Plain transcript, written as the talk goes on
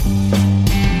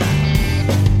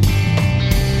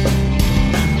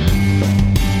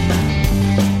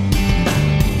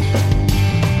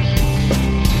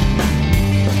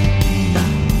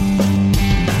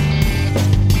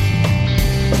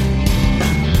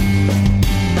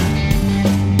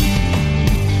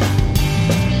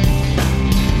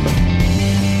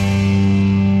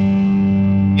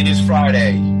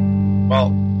Friday.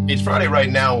 Well, it's Friday right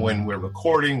now when we're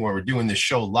recording, when we're doing this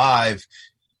show live.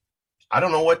 I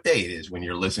don't know what day it is when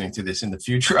you're listening to this in the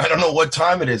future. I don't know what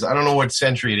time it is. I don't know what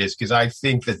century it is, because I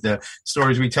think that the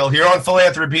stories we tell here on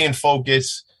Philanthropy in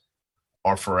Focus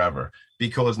are forever,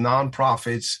 because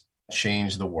nonprofits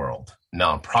change the world.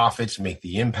 Nonprofits make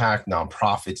the impact.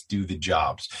 Nonprofits do the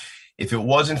jobs. If it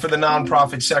wasn't for the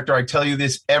nonprofit sector, I tell you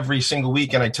this every single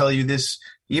week, and I tell you this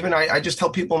even I just tell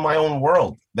people in my own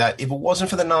world that if it wasn't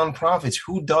for the nonprofits,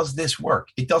 who does this work?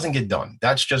 It doesn't get done.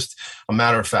 That's just a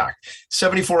matter of fact.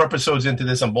 74 episodes into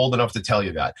this, I'm bold enough to tell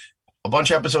you that. A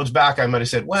bunch of episodes back, I might have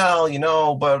said,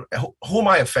 well, but who am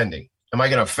I offending? Am I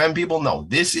going to offend people? No,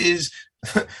 this is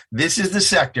the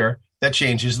sector that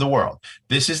changes the world.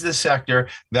 This is the sector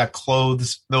that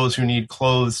clothes those who need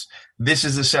clothes. This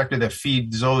is the sector that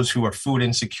feeds those who are food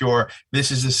insecure. This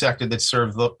is the sector that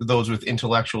serves those with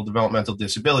intellectual developmental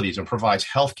disabilities and provides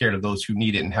healthcare to those who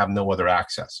need it and have no other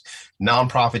access.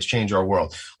 Nonprofits change our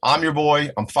world. I'm your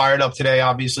boy. I'm fired up today.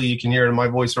 Obviously, you can hear it in my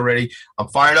voice already. I'm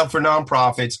fired up for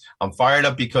nonprofits. I'm fired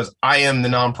up because I am the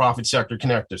nonprofit sector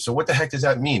connector. So what the heck does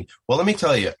that mean? Well, let me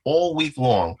tell you, all week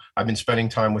long, I've been spending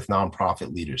time with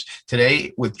nonprofit leaders.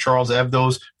 Today, with Charles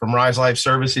Evdos from Rise Life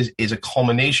Services is a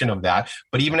culmination of that.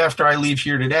 But even after I leave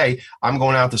here today, I'm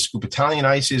going out to scoop Italian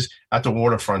ices at the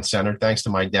Waterfront Center, thanks to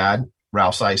my dad.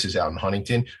 Ralph's Ices out in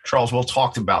Huntington. Charles, we'll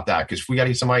talk about that, because if we got to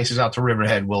get some ices out to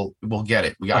Riverhead, we'll get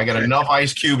it. I got enough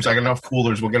ice cubes. I got enough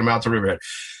coolers. We'll get them out to Riverhead.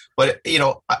 But,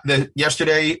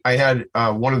 yesterday I had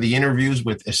one of the interviews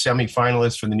with a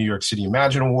semifinalist for the New York City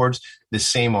Imagine Awards, the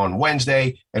same on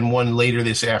Wednesday, and one later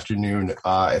this afternoon at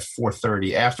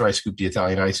 4:30 after I scooped the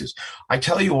Italian ices. I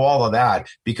tell you all of that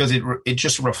because it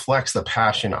just reflects the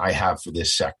passion I have for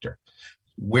this sector.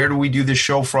 Where do we do this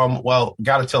show from? Well,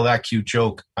 got to tell that cute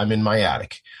joke. I'm in my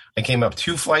attic. I came up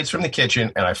 2 flights from the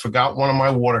kitchen and I forgot one of my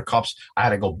water cups. I had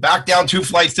to go back down 2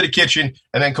 flights to the kitchen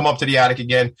and then come up to the attic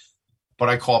again. But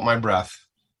I caught my breath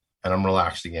and I'm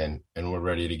relaxed again and we're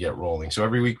ready to get rolling. So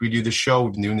every week we do the show.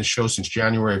 We've been doing this show since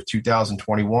January of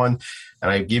 2021.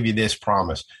 And I give you this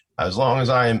promise. As long as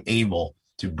I am able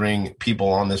to bring people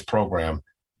on this program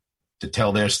to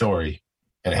tell their story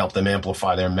and help them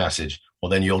amplify their message, well,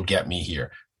 then you'll get me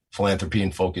here. Philanthropy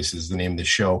in Focus is the name of the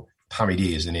show. Tommy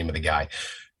D is the name of the guy.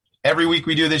 Every week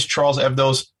we do this. Charles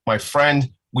Evdos, my friend,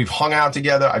 we've hung out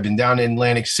together. I've been down in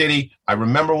Atlantic City. I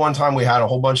remember one time we had a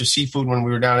whole bunch of seafood when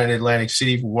we were down in Atlantic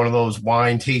City for one of those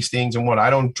wine tastings and what. I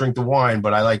don't drink the wine,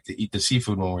 but I like to eat the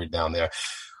seafood when we were down there.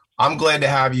 I'm glad to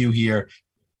have you here.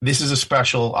 This is a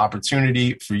special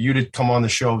opportunity for you to come on the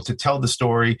show to tell the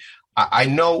story. I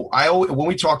know when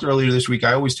we talked earlier this week,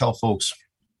 I always tell folks,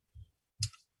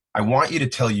 I want you to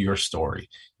tell your story,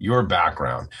 your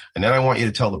background, and then I want you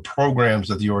to tell the programs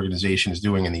that the organization is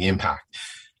doing and the impact.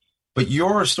 But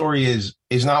your story is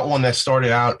not one that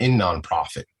started out in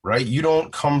nonprofit, right? You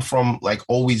don't come from like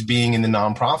always being in the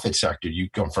nonprofit sector. You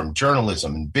come from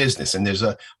journalism and business, and there's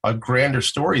a grander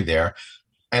story there.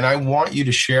 And I want you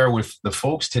to share with the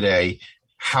folks today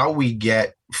how we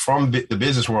get from the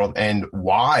business world and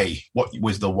why, what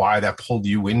was the why that pulled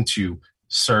you into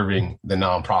serving the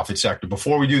nonprofit sector.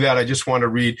 Before we do that, I just want to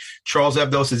read Charles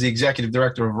Evdos is the executive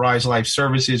director of Rise Life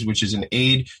Services, which is an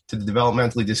aid to the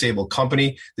developmentally disabled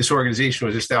company. This organization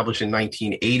was established in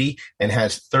 1980 and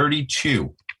has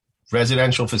 32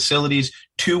 residential facilities,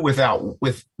 2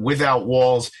 without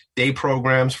walls, day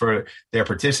programs for their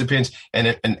participants,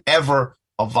 and an ever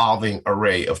evolving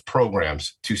array of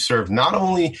programs to serve not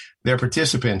only their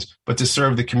participants, but to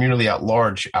serve the community at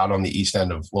large out on the east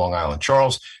end of Long Island.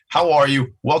 Charles, how are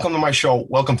you? Welcome to my show.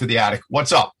 Welcome to the attic.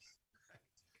 What's up?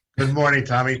 Good morning,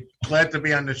 Tommy. Glad to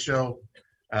be on the show.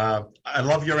 I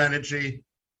love your energy.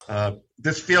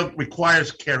 This field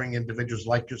requires caring individuals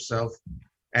like yourself,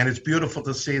 and it's beautiful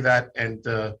to see that. And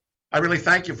I really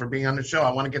thank you for being on the show.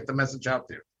 I want to get the message out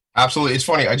there. Absolutely. It's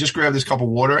funny. I just grabbed this cup of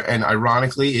water, and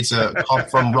ironically, it's a cup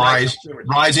from Rise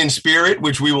in Spirit,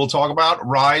 which we will talk about.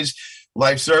 Rise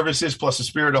Life Services plus the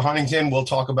Spirit of Huntington. We'll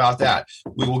talk about that.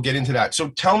 We will get into that. So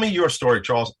tell me your story,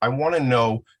 Charles. I want to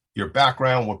know your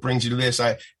background, what brings you to this.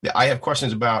 I have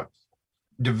questions about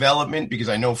development, because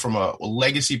I know from a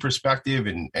legacy perspective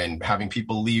and having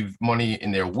people leave money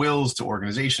in their wills to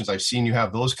organizations, I've seen you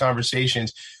have those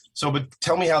conversations. So, but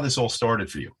tell me how this all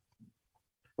started for you.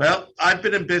 Well, I've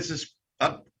been in business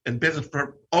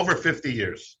for over 50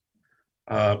 years.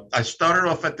 I started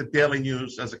off at the Daily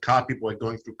News as a copy boy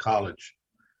going through college.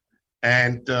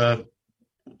 And to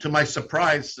my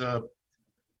surprise,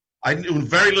 I knew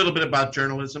very little bit about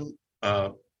journalism.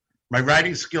 My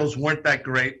writing skills weren't that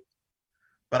great.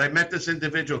 But I met this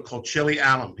individual called Chili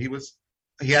Allen.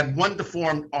 He had one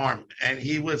deformed arm, and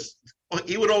he was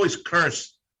he would always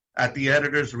curse at the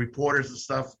editors, the reporters and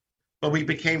stuff, but we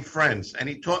became friends, and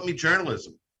he taught me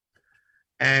journalism.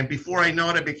 And before I know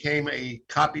it, I became a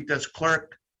copy desk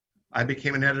clerk. I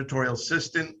became an editorial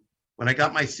assistant. When I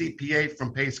got my CPA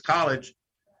from Pace College,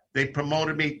 they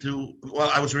promoted me to,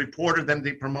 well, I was a reporter, then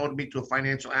they promoted me to a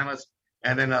financial analyst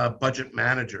and then a budget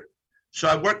manager. So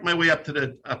I worked my way up to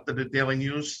the Daily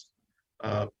News,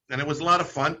 and it was a lot of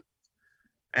fun.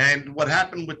 And what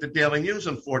happened with the Daily News,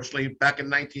 unfortunately, back in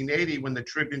 1980, when the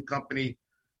Tribune Company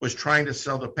was trying to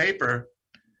sell the paper,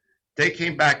 they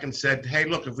came back and said, hey,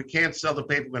 look, if we can't sell the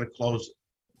paper, we're going to close it.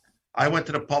 I went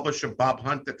to the publisher, Bob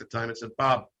Hunt, at the time and said,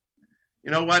 Bob,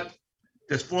 you know what?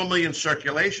 There's 4 million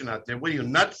circulation out there. What are you,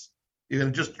 nuts? You're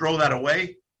going to just throw that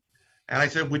away? And I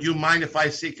said, would you mind if I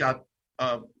seek out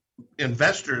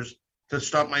investors to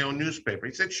start my own newspaper?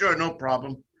 He said, sure, no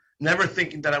problem. Never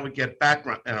thinking that I would get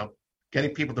background,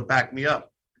 getting people to back me up.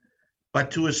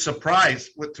 But to his surprise,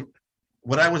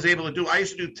 what I was able to do, I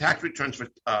used to do tax returns for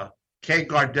Kay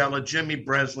Gardella, Jimmy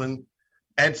Breslin,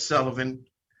 Ed Sullivan,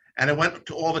 and I went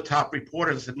to all the top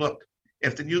reporters and said, look,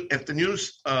 if the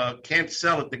news can't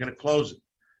sell it, they're going to close it.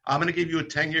 I'm going to give you a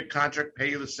 10-year contract, pay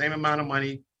you the same amount of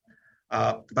money,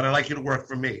 but I'd like you to work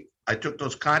for me. I took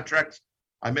those contracts.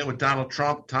 I met with Donald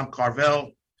Trump, Tom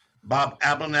Carvel, Bob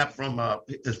Abelknap from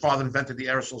his father invented the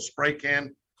aerosol spray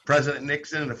can, President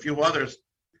Nixon, and a few others,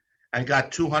 and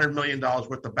got $200 million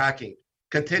worth of backing,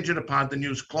 contingent upon the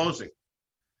news closing.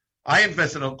 I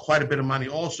invested quite a bit of money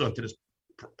also into this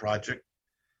project.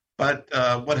 But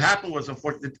what happened was,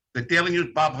 unfortunately, the Daily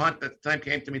News, Bob Hunt at the time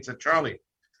came to me and said, Charlie,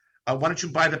 why don't you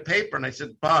buy the paper? And I said,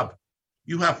 Bob,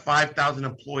 you have 5,000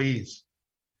 employees.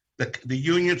 The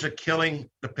unions are killing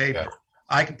the paper. Yeah.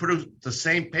 I can produce the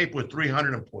same paper with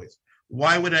 300 employees.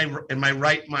 Why would I, in my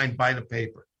right mind, buy the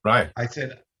paper? Right. I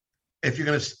said, if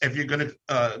you're gonna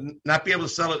not be able to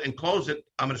sell it and close it,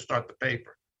 I'm going to start the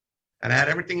paper. And I had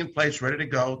everything in place, ready to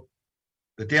go.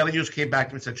 The Daily News came back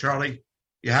to me and said, Charlie,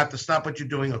 you have to stop what you're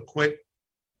doing or quit.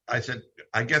 I said,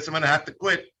 I guess I'm going to have to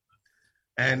quit.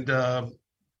 And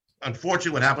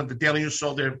unfortunately, what happened, the Daily News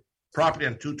sold their property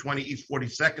on 220 East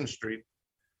 42nd Street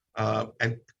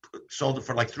and sold it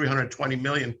for like $320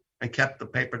 million and kept the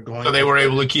paper going. So they were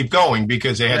able to keep going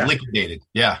because they had liquidated.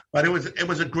 Yeah. But it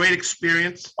was a great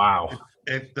experience. Wow.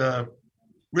 It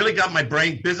really got my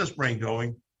business brain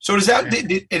going. So does that,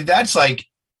 that's like,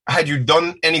 had you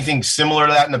done anything similar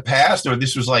to that in the past, or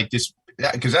this was like this?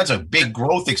 Because that's a big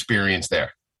growth experience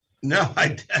there. No,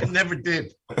 I never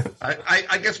did.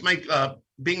 I guess my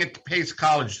being at Pace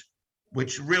College,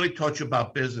 which really taught you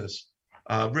about business,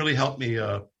 really helped me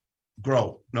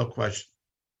grow. No question.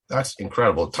 That's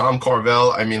incredible. Tom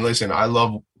Carvel. I mean, listen, I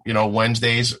love,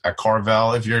 Wednesdays at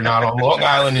Carvel. If you're not on Long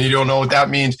Island and you don't know what that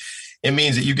means, it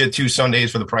means that you get 2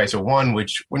 Sundays for the price of 1,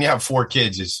 which when you have 4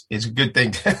 kids is a good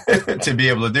thing to be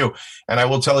able to do. And I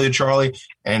will tell you, Charlie,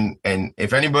 and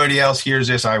if anybody else hears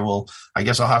this, I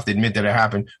guess I'll have to admit that it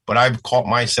happened, but I've caught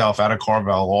myself out of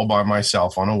Carvel all by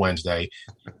myself on a Wednesday.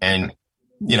 And,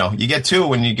 you get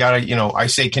 2 and you got to, I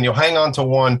say, can you hang on to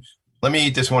 1? Let me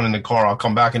eat this one in the car. I'll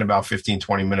come back in about 15,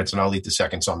 20 minutes and I'll eat the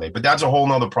second Sunday. But that's a whole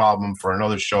nother problem for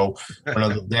another show, for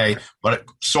another day. But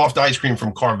soft ice cream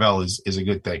from Carvel is a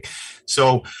good thing.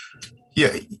 So,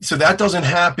 yeah, so that doesn't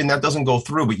happen. That doesn't go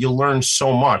through, but you learn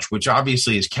so much, which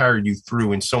obviously has carried you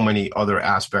through in so many other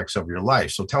aspects of your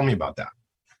life. So tell me about that.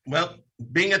 Well,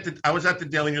 I was at the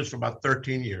Daily News for about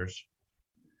 13 years.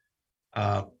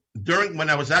 When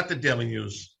I was at the Daily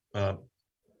News,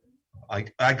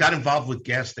 I got involved with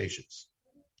gas stations.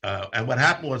 And what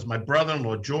happened was my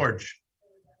brother-in-law, George,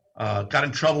 got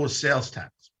in trouble with sales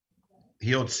tax.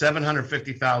 He owed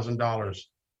 $750,000.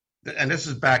 And this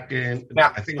is back in,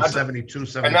 now, I think it was 72,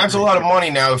 73. And that's a lot of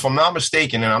money now, if I'm not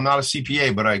mistaken, and I'm not a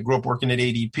CPA, but I grew up working at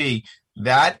ADP.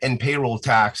 That and payroll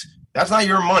tax, that's not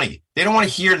your money. They don't want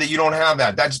to hear that you don't have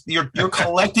that. That's you're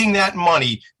collecting that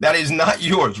money that is not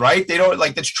yours, right? They don't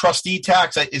that's trustee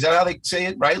tax. Is that how they say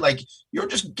it, right? Like you're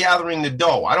just gathering the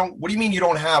dough. What do you mean you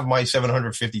don't have my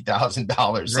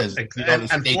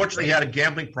 $750,000? Unfortunately, he had a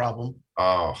gambling problem.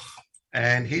 Oh.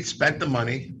 And he spent the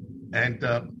money. And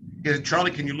he said,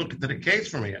 Charlie, can you look into the case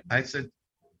for me? I said,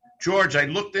 George, I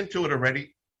looked into it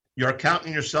already. Your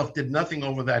accountant yourself did nothing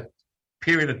over that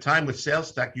period of time with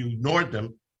sales tax. You ignored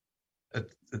them.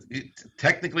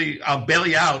 Technically, I'll bail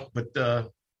you out, but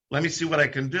let me see what I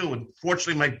can do. And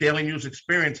fortunately, my Daily News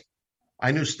experience,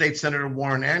 I knew State Senator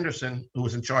Warren Anderson, who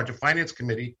was in charge of Finance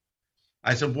Committee.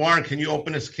 I said, Warren, can you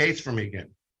open this case for me again?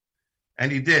 And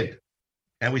he did.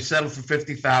 And we settled for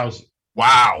 $50,000.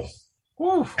 Wow.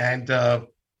 Whew. And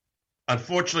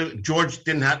unfortunately, George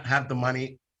didn't have the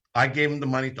money. I gave him the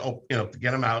money to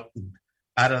get him out.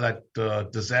 out of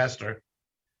that disaster.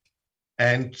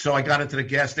 And so I got into the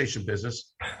gas station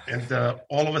business. And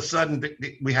all of a sudden,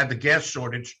 we had the gas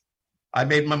shortage. I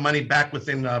made my money back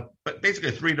within basically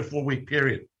a 3 to 4 week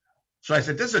period. So I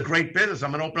said, this is a great business.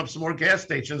 I'm going to open up some more gas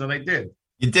stations. And I did.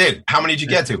 You did? How many did you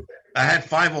get to? I had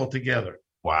 5 altogether.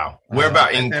 Wow. Where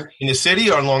about? In the city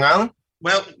or in Long Island?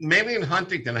 Well, mainly in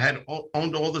Huntington. I had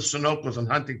owned all the Sunoco's in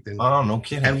Huntington. Oh, no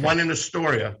kidding. And one in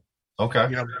Astoria. Okay.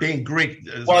 You know, being Greek.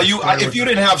 Well, if you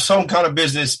didn't have some kind of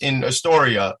business in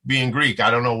Astoria, being Greek,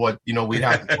 I don't know what, we'd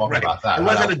have to talk right. about that. It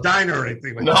wasn't a diner or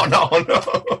anything like that.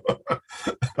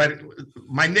 No. But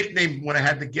my nickname when I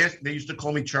had the gas, they used to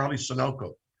call me Charlie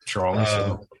Sunoco. Charlie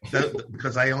Sunoco.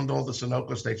 Because I owned all the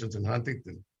Sunoco stations in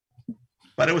Huntington.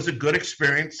 But it was a good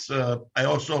experience. I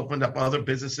also opened up other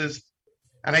businesses,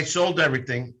 and I sold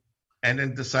everything, and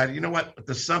then decided, you know what?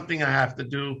 There's something I have to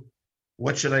do.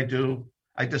 What should I do?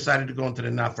 I decided to go into the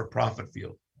not-for-profit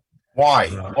field. Why?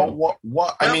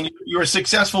 What? I mean, you're a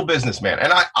successful businessman,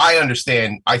 and I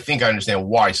understand. I think I understand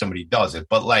why somebody does it.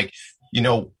 But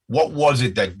what was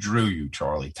it that drew you,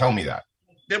 Charlie? Tell me that.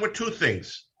 There were 2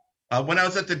 things. When I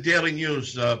was at the Daily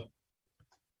News,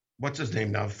 what's his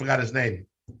name now? I forgot his name.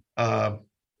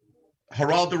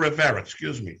 Geraldo Rivera,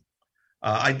 excuse me.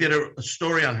 I did a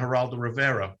story on Geraldo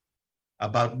Rivera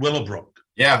about Willowbrook.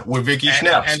 Yeah, with Vicky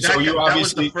Schnapp. And that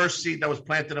was the first seed that was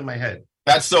planted in my head.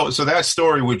 That's so that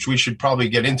story, which we should probably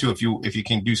get into if you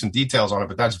can do some details on it.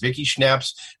 But that's Vicky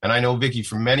Schnapp's, and I know Vicky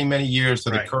for many, many years, to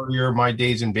the Courier, my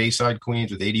days in Bayside,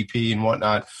 Queens, with ADP and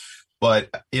whatnot. But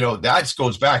that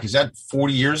goes back. Is that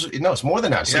 40 years? No, it's more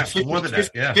than that. It's like 50, more than that.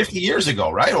 Yeah. 50 years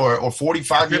ago, right? Or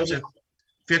 45 years ago.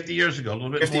 50 years ago, a little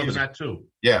bit more than that too.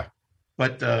 Yeah.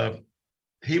 But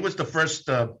he was the first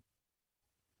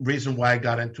reason why I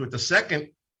got into it. The second,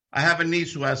 I have a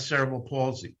niece who has cerebral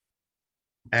palsy,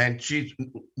 and she's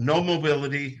no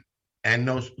mobility and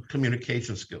no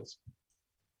communication skills.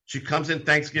 She comes in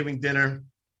Thanksgiving dinner.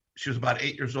 She was about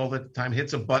 8 years old at the time,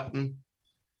 hits a button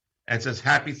and says,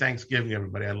 "Happy Thanksgiving,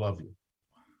 everybody. I love you."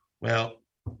 Well,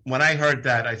 when I heard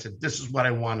that, I said, this is what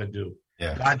I want to do.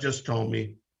 Yeah. God just told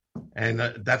me. And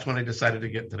that's when I decided to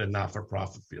get into the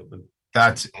not-for-profit field. And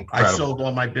that's incredible. I sold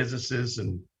all my businesses,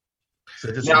 and so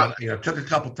this took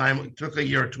a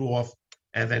year or 2 off,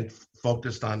 and then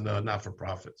focused on the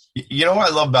not-for-profits. What I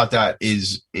love about that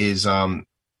is and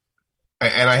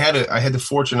I had the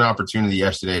fortunate opportunity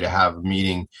yesterday to have a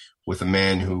meeting with a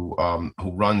man who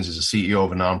runs as a CEO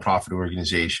of a nonprofit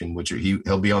organization, which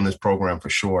he'll be on this program for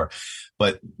sure.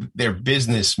 But they're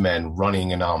businessmen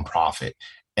running a nonprofit.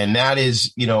 And that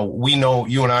is, we know,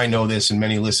 you and I know this, and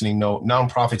many listening know,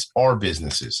 nonprofits are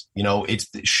businesses. It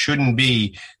shouldn't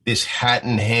be this hat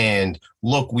in hand.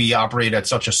 Look, we operate at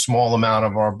such a small amount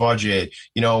of our budget,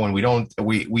 and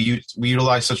we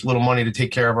utilize such little money to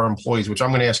take care of our employees, which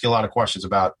I'm going to ask you a lot of questions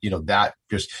about, that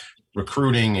just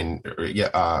recruiting and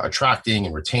attracting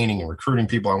and retaining and recruiting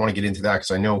people. I want to get into that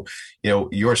because I know,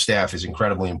 your staff is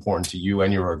incredibly important to you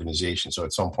and your organization. So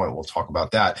at some point we'll talk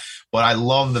about that. But I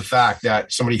love the fact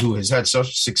that somebody who has had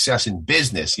such success in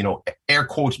business, air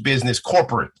quotes business,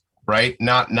 corporate, right?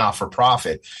 Not for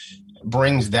profit,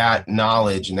 brings that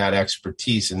knowledge and that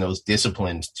expertise and those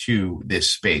disciplines to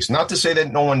this space. Not to say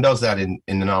that no one does that in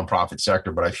the nonprofit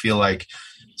sector, but I feel like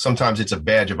sometimes it's a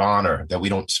badge of honor that we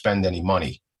don't spend any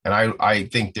money. And I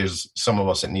think there's some of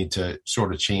us that need to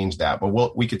sort of change that,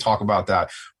 but we could talk about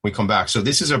that when we come back. So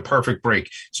this is a perfect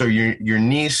break. So your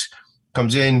niece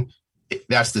comes in,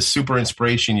 that's the super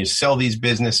inspiration. You sell these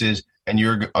businesses, and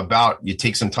you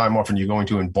take some time off, and you're going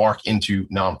to embark into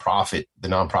the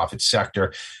nonprofit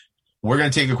sector. We're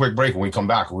going to take a quick break. When we come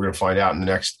back, we're going to find out in the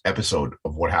next episode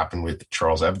of what happened with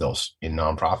Charles Evdos in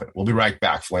nonprofit. We'll be right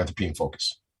back. Philanthropy in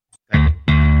Focus.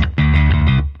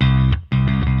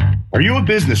 Are you a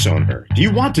business owner? Do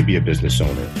you want to be a business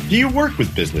owner? Do you work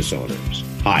with business owners?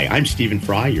 Hi, I'm Stephen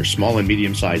Fry, your small and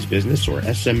medium-sized business, or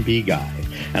SMB guy,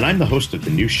 and I'm the host of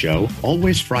the new show,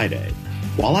 Always Friday.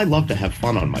 While I love to have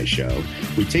fun on my show,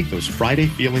 we take those Friday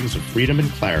feelings of freedom and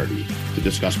clarity to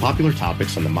discuss popular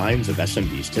topics on the minds of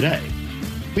SMBs today.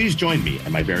 Please join me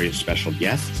and my various special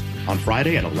guests on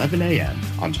Friday at 11 a.m.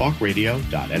 on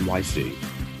talkradio.nyc.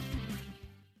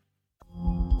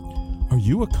 Are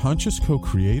you a conscious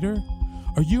co-creator?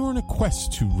 Are you on a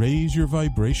quest to raise your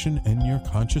vibration and your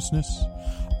consciousness?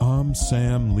 I'm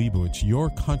Sam Leibowitz, your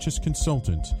conscious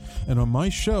consultant, and on my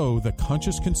show, The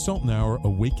Conscious Consultant Hour,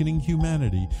 Awakening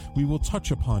Humanity, we will touch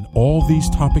upon all these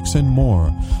topics and more.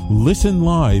 Listen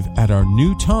live at our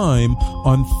new time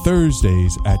on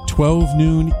Thursdays at 12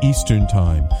 noon Eastern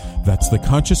Time. That's The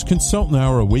Conscious Consultant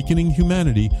Hour, Awakening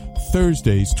Humanity,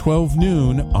 Thursdays 12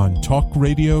 noon on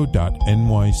talkradio.nyc.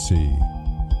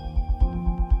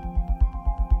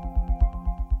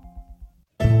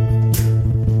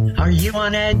 Are you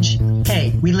on edge?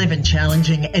 Hey, we live in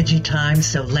challenging, edgy times,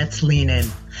 so let's lean in.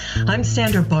 I'm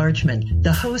Sandra Bargman,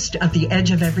 the host of The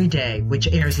Edge of Every Day, which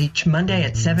airs each Monday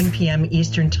at 7 p.m.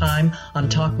 Eastern Time on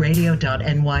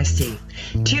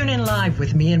talkradio.nyc. Tune in live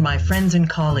with me and my friends and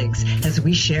colleagues as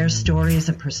we share stories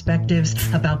and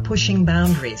perspectives about pushing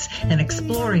boundaries and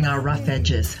exploring our rough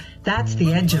edges. That's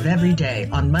The Edge of Every Day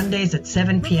on Mondays at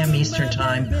 7 p.m. Eastern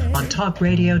Time on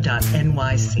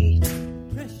talkradio.nyc.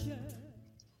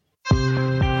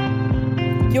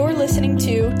 You're listening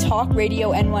to Talk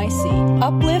Radio NYC.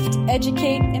 Uplift,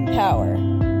 educate, empower.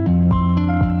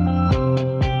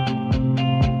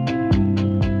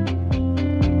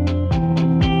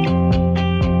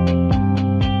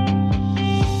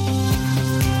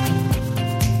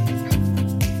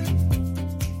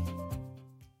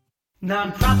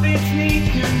 Nonprofits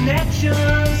need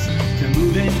connections to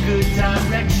move in good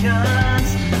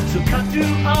directions. So cut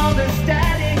through all the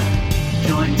static.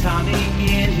 Join Tommy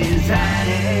in his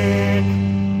attic.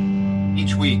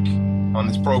 Each week on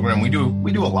this program, we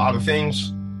do a lot of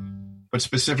things, but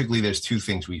specifically there's two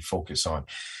things we focus on.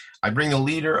 I bring a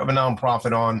leader of a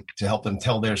nonprofit on to help them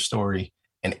tell their story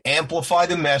and amplify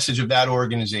the message of that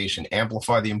organization,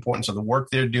 amplify the importance of the work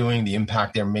they're doing, the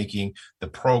impact they're making, the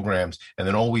programs, and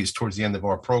then always towards the end of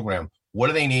our program, what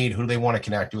do they need, who do they want to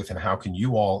connect with, and how can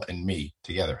you all and me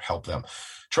together help them?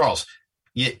 Charles,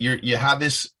 you have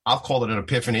this, I'll call it an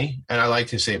epiphany, and I like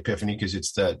to say epiphany because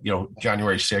it's the,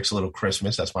 January 6th, a little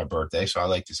Christmas, that's my birthday, so I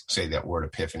like to say that word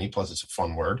epiphany, plus it's a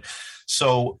fun word.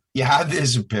 So you have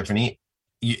this epiphany,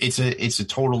 it's a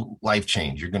total life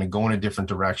change. You're going to go in a different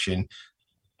direction.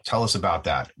 Tell us about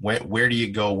that. Where do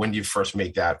you go? When do you first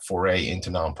make that foray into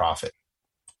nonprofit?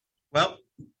 Well,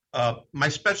 my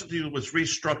specialty was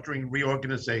restructuring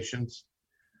reorganizations,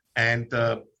 and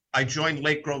I joined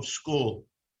Lake Grove School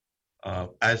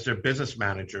as their business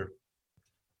manager,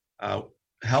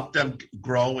 helped them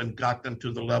grow and got them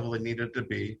to the level they needed to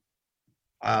be.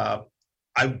 I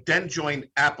then joined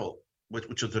Apple,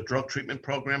 which is a drug treatment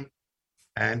program,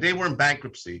 and they were in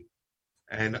bankruptcy.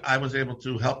 And I was able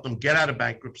to help them get out of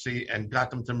bankruptcy and got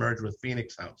them to merge with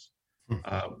Phoenix House,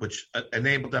 which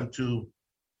enabled them to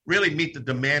really meet the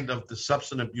demand of the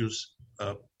substance abuse,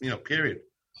 period.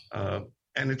 And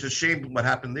it's a shame what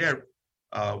happened there.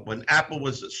 When Apple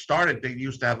was started, they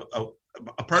used to have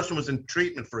a person was in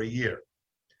treatment for a year.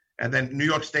 And then New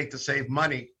York State, to save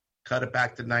money, cut it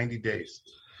back to 90 days,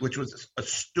 which was a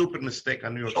stupid mistake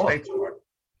on New York State's part.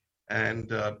 And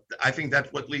I think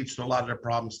that's what leads to a lot of their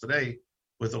problems today,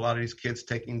 with a lot of these kids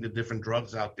taking the different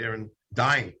drugs out there and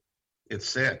dying. It's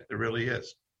sad. It really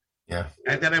is. Yeah.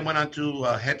 And then I went on to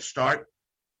Head Start,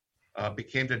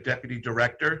 became the deputy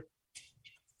director.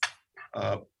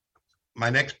 My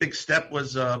next big step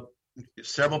was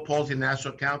cerebral palsy in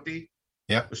Nassau County.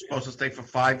 Yeah. Was supposed to stay for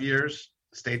 5 years,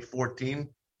 stayed 14.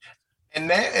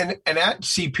 And at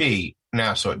CP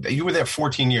Nassau, you were there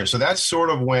 14 years. So that's sort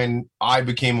of when I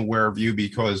became aware of you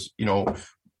because,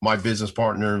 my business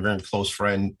partner and very close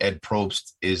friend, Ed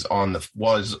Probst,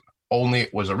 was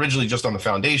originally just on the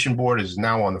foundation board, is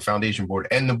now on the foundation board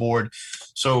and the board.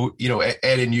 So,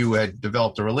 Ed and you had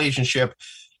developed a relationship.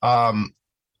 At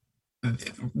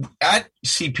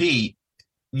CP,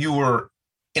 you were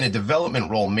in a development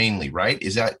role mainly, right?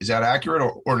 Is that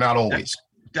accurate or not always?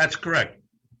 That's correct.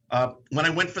 When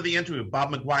I went for the interview,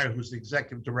 Bob McGuire, who's the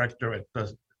executive director at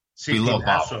CP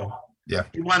Nassau,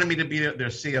 he wanted me to be their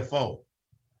CFO.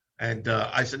 And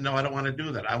I said, no, I don't want to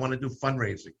do that. I want to do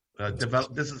fundraising.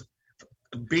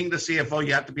 Being the CFO,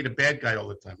 you have to be the bad guy all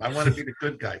the time. I want to be the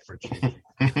good guy for a change.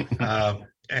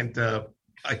 And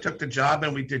I took the job,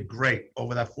 and we did great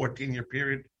over that 14-year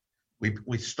period.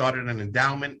 We started an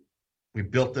endowment. We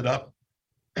built it up.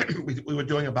 we were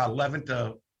doing about 11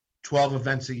 to 12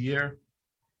 events a year.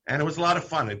 And it was a lot of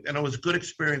fun. And it was a good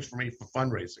experience for me for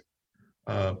fundraising.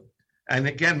 And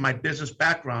again, my business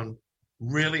background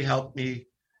really helped me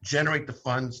generate the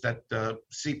funds that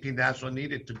CP Nassau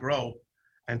needed to grow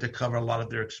and to cover a lot of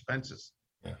their expenses.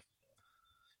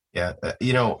 Yeah.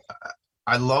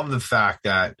 I love the fact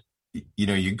that,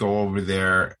 you go over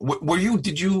there. Were you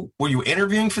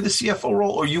interviewing for the CFO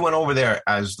role, or you went over there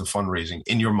as the fundraising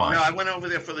in your mind? No, I went over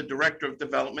there for the director of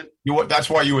development. That's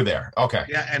why you were there. Okay.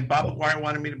 Yeah. And Bob McGuire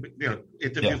wanted me to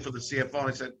interview for the CFO. And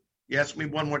I said, you ask me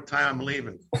one more time, I'm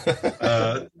leaving.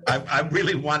 I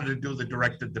really wanted to do the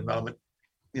director of development.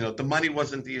 The money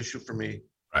wasn't the issue for me.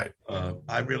 Right.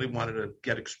 I really wanted to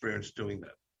get experience doing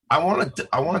that. I want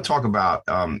to talk about,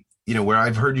 where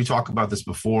I've heard you talk about this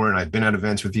before, and I've been at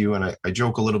events with you, and I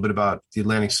joke a little bit about the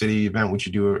Atlantic City event, which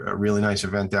you do a really nice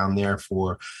event down there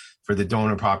for for the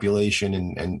donor population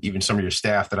and even some of your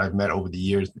staff that I've met over the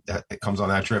years that comes on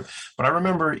that trip. But I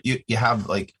remember you have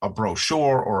like a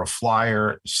brochure or a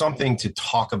flyer, something to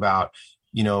talk about,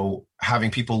 having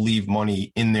people leave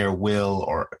money in their will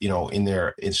or, in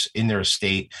their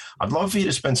estate. I'd love for you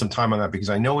to spend some time on that because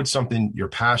I know it's something you're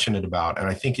passionate about. And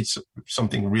I think it's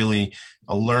something really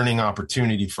a learning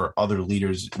opportunity for other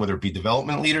leaders, whether it be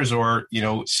development leaders or,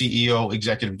 CEO,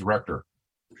 executive director.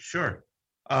 Sure.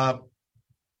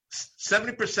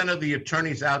 70% of the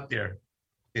attorneys out there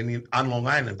on Long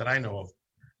Island that I know of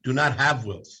do not have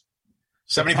wills.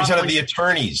 70% of the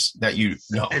attorneys that you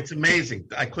know. It's amazing.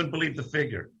 I couldn't believe the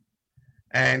figure.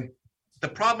 And the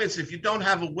problem is if you don't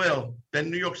have a will, then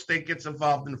New York State gets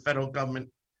involved in the federal government.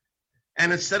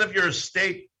 And instead of your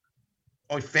estate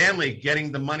or family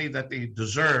getting the money that they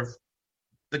deserve,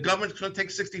 the government's going to take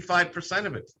 65%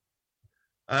 of it.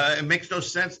 It makes no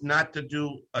sense not to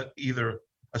do either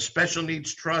a special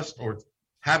needs trust or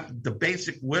have the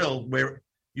basic will where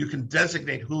you can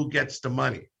designate who gets the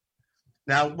money.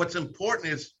 Now, what's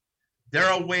important is there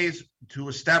are ways to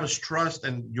establish trust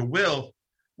and your will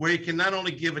where you can not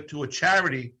only give it to a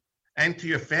charity and to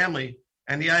your family,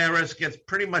 and the IRS gets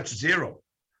pretty much zero,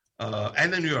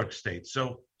 and the New York State.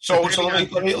 So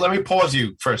let me pause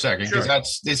you for a second because Sure.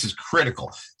 this is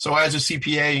critical. So as a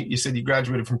CPA, you said you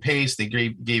graduated from Pace. They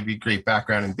gave you great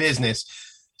background in business.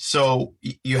 So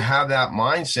you have that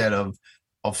mindset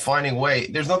of finding a way.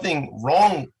 There's nothing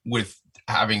wrong with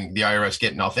having the IRS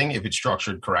get nothing if it's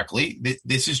structured correctly.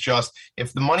 This is just,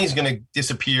 if the money's going to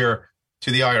disappear to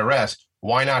the IRS,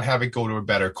 why not have it go to a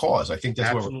better cause? I think that's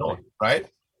Absolutely. where we're going, right?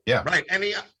 Yeah. Right.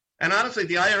 And honestly,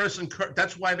 the IRS,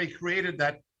 that's why they created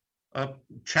that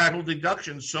charitable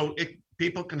deduction so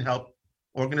people can help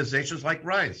organizations like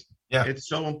RISE. Yeah. It's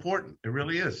so important. It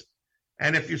really is.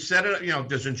 And if you set it,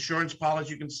 there's insurance policy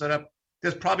you can set up.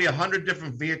 There's probably 100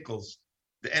 different vehicles,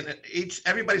 and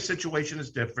everybody's situation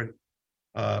is different.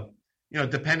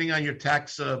 Depending on your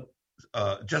tax,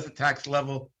 just the tax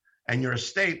level and your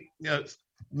estate,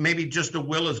 maybe just a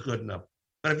will is good enough.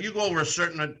 But if you go over a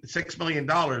certain $6 million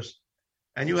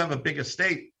and you have a big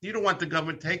estate, you don't want the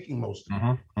government taking most of it.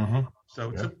 Mm-hmm, mm-hmm.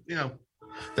 So it's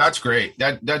That's great.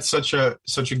 That's such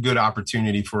a good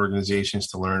opportunity for organizations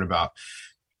to learn about.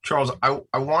 Charles,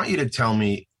 I want you to tell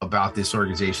me about this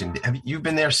organization. You've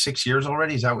been there 6 years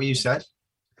already? Is that what you said?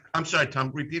 I'm sorry,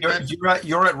 Tom, repeat that.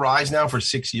 You're at RISE now for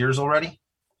 6 years already?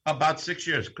 About 6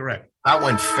 years, correct. That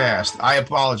went fast. I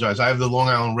apologize. I have the Long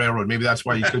Island Railroad. Maybe that's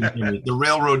why you couldn't hear me. The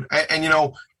railroad,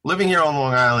 and living here on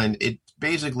Long Island, it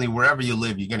basically wherever you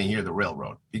live, you're going to hear the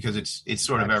railroad because it's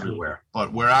sort of everywhere.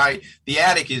 But the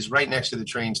attic is right next to the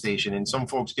train station, and some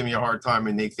folks give me a hard time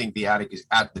and they think the attic is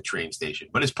at the train station,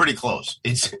 but it's pretty close.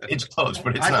 It's close,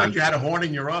 but it's not. I thought you had a horn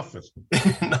in your office.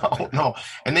 No.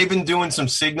 And they've been doing some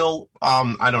signal,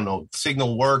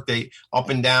 signal work. They up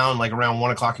and down like around 1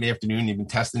 o'clock in the afternoon. They've been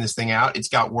testing this thing out. It's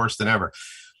got worse than ever.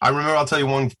 I remember, I'll tell you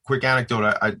one quick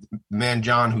anecdote. Man,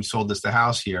 John, who sold us the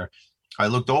house here, I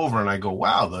looked over and I go,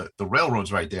 wow, the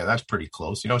railroad's right there. That's pretty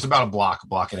close. It's about a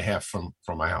block and a half from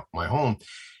my home.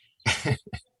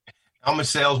 I'm a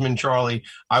salesman, Charlie.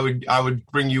 I would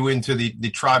bring you into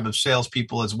the tribe of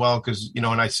salespeople as well. Cause and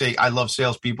I say, I love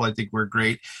salespeople. I think we're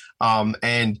great.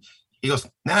 And he goes,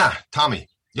 nah, Tommy,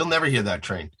 you'll never hear that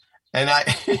train.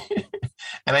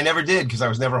 And I never did because I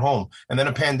was never home. And then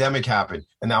a pandemic happened,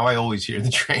 and now I always hear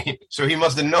the train. So he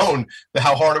must have known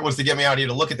how hard it was to get me out here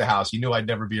to look at the house. He knew I'd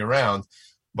never be around,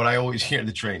 but I always hear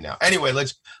the train now. Anyway,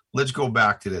 let's go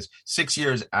back to this. 6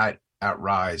 years at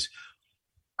RISE.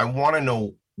 I want to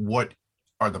know what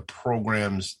are the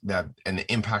programs and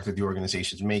the impact that the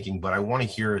organization is making, but I want to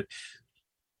hear it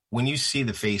when you see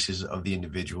the faces of the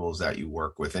individuals that you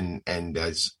work with. And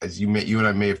as you and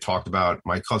I may have talked about,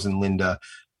 my cousin Linda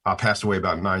passed away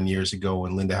about 9 years ago,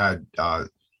 and Linda had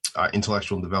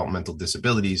intellectual and developmental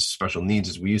disabilities, special needs,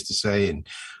 as we used to say.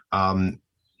 And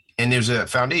there's a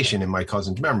foundation in my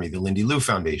cousin's memory, the Lindy Lou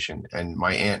Foundation. And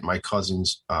my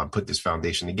cousins put this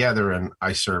foundation together, and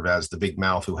I serve as the big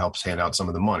mouth who helps hand out some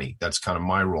of the money. That's kind of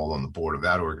my role on the board of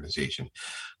that organization.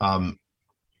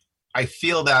 I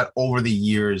feel that over the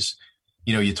years,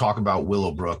 you talk about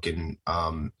Willowbrook and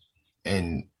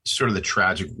sort of the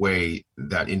tragic way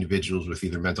that individuals with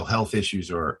either mental health issues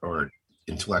or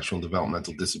intellectual and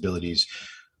developmental disabilities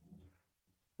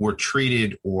were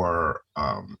treated or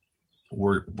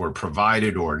were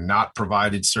provided or not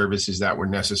provided services that were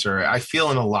necessary. I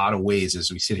feel in a lot of ways,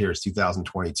 as we sit here as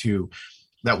 2022,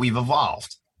 that we've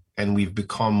evolved and we've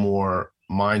become more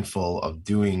mindful of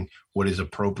doing what is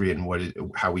appropriate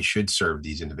and how we should serve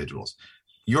these individuals.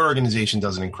 your organization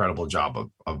does an incredible job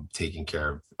of taking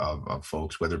care of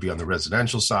folks, whether it be on the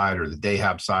residential side or the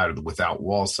DAHAB side or the without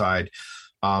wall side.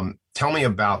 Tell me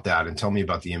about that, and tell me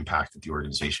about the impact that the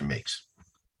organization makes.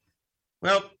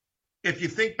 Well, if you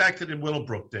think back to the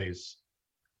Willowbrook days,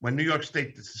 when New York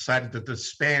State decided to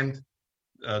disband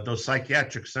those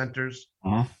psychiatric centers,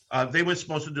 they were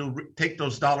supposed to take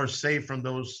those dollars saved from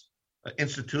those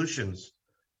institutions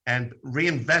and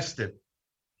reinvest it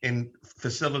in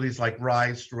facilities like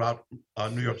RISE throughout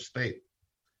New York State.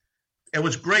 It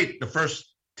was great the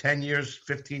first 10 years,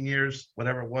 15 years,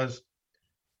 whatever it was.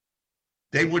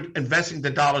 They were investing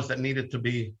the dollars that needed to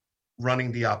be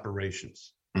running the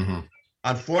operations.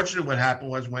 Unfortunately, what happened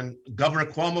was when Governor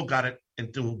Cuomo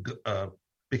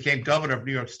became governor of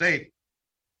New York State,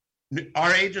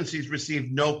 our agencies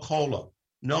received no COLA,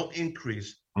 no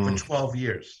increase for 12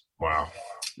 years. Wow.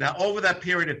 Now, over that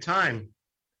period of time,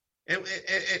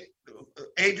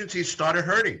 agencies started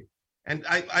hurting. And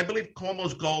I believe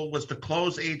Cuomo's goal was to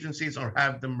close agencies or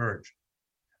have them merge.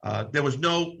 There was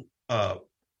no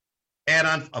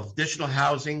add-on of additional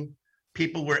housing.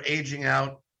 People were aging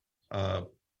out.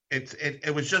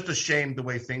 It was just a shame the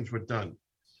way things were done.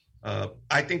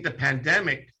 I think the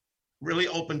pandemic really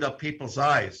opened up people's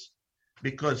eyes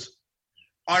because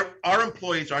our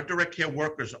employees, our direct care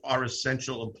workers, are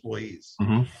essential employees.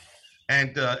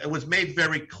 And it was made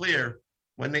very clear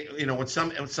when when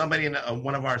somebody in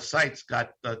one of our sites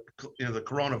got the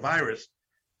coronavirus,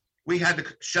 we had to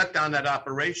shut down that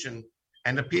operation,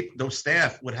 and those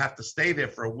staff would have to stay there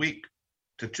for a week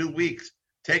to 2 weeks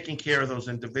taking care of those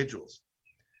individuals.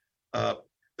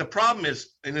 The problem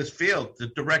is in this field, the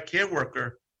direct care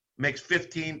worker makes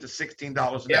 $15 to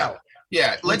 $16 an hour.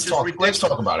 Yeah, let's talk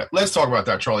about it. Let's talk about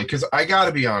that, Charlie, because I got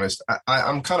to be honest,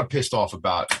 I'm kind of pissed off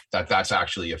about that. That's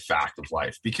actually a fact of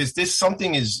life, because this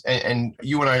something is, and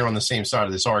you and I are on the same side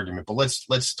of this argument, but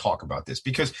let's talk about this,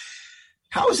 because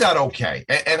how is that okay?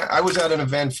 And I was at an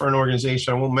event for an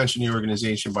organization. I won't mention the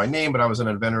organization by name, but I was at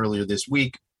an event earlier this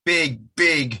week. Big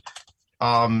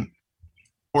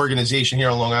organization here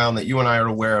on Long Island that you and I are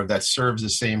aware of that serves the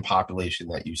same population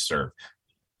that you serve.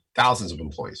 Thousands of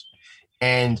employees.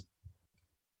 And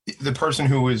the person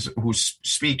who's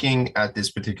speaking at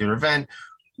this particular event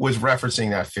was referencing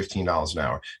that $15 an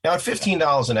hour. Now, at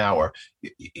 $15 an hour,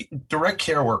 direct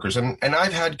care workers, and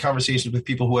I've had conversations with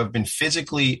people who have been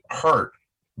physically hurt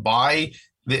by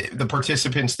the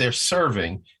participants they're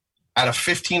serving at a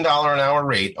 $15 an hour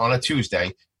rate on a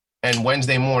Tuesday, and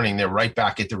Wednesday morning, they're right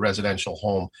back at the residential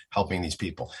home helping these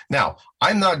people. Now,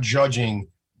 I'm not judging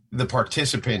the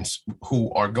participants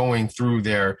who are going through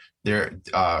their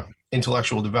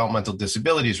intellectual developmental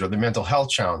disabilities or the mental health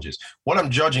challenges. What I'm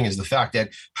judging is the fact that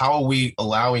how are we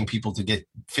allowing people to get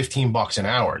 $15 an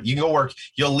hour? You go work,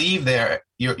 you'll leave there,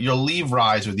 you'll leave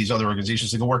RISE or these other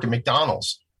organizations to go work at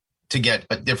McDonald's to get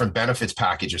a different benefits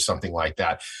package or something like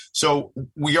that. So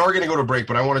we are going to go to break,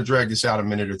 but I want to drag this out a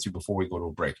minute or two before we go to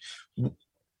a break.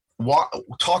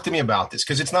 Talk to me about this,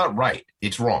 because it's not right.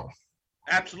 It's wrong.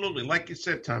 Absolutely. Like you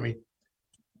said, Tommy,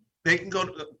 they can go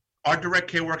to our direct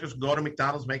care workers, go to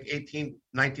McDonald's, make $18,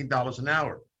 $19 an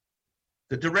hour.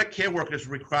 The direct care workers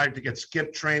are required to get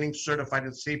SCIP training, certified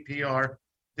in CPR.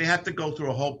 They have to go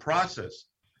through a whole process.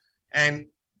 And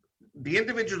the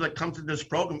individual that comes to this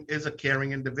program is a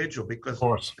caring individual because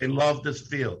they love this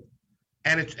field.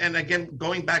 And again,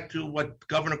 going back to what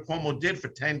Governor Cuomo did for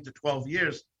 10 to 12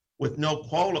 years with no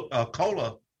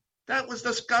COLA, that was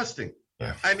disgusting.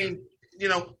 Yeah. I mean,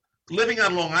 living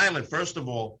on Long Island, first of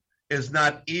all, is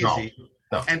not easy.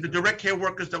 No. And the direct care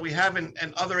workers that we have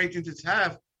and other agencies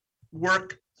have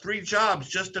work 3 jobs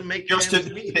just to make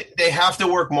meet. They have to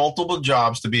work multiple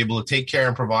jobs to be able to take care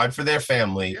and provide for their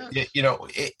family.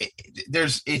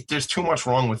 Yes. There's too much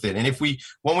wrong with it. And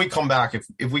when we come back,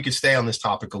 if we could stay on this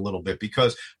topic a little bit,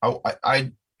 because I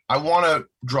want to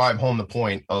drive home the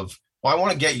point of, I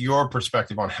want to get your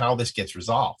perspective on how this gets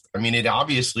resolved. I mean, it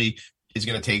obviously is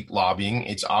going to take lobbying.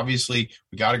 It's obviously,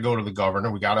 we got to go to the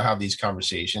governor. We got to have these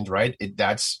conversations, right?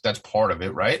 That's part of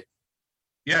it, right?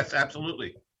 Yes,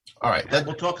 absolutely. All right,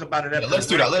 we'll talk about it. Let's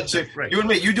do that. You and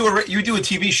me. You do a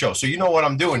TV show, so you know what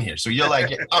I'm doing here. So you're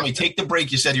like, Tommy, take the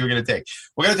break you said you were going to take.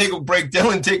 We're going to take a break.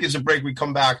 Dylan, take us a break. We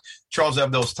come back. Charles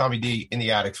Abdos, Tommy D, In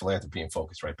the Attic, Philanthropy and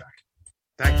Focus. Right back.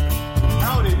 Thanks.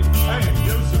 Howdy, I am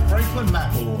Joseph Franklin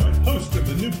McElroy, host of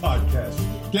the new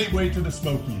podcast, Gateway to the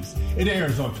Smokies. It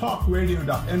airs on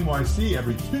talkradio.nyc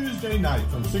every Tuesday night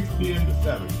from 6 p.m. to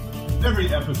 7.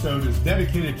 Every episode is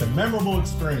dedicated to memorable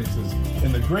experiences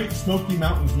in the Great Smoky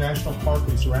Mountains National Park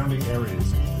and surrounding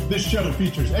areas. This show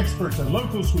features experts and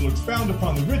locals who will expound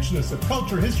upon the richness of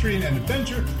culture, history, and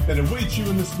adventure that awaits you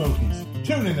in the Smokies.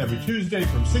 Tune in every Tuesday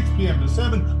from 6 p.m. to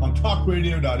 7 on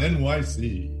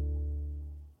talkradio.nyc.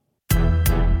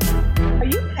 Are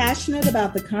you passionate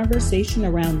about the conversation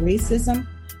around racism?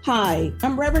 Hi,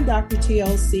 I'm Reverend Dr.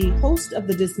 TLC, host of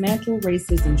the Dismantle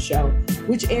Racism Show,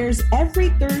 which airs every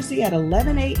Thursday at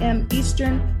 11 a.m.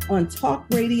 Eastern on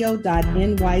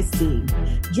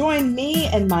talkradio.nyc. Join me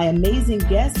and my amazing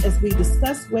guests as we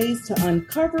discuss ways to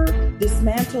uncover,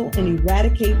 dismantle, and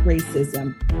eradicate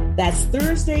racism. That's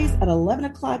Thursdays at 11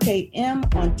 o'clock a.m.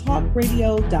 on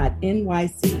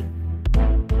talkradio.nyc.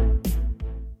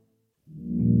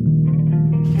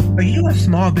 Are you a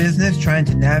small business trying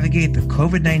to navigate the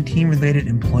COVID-19 related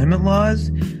employment laws?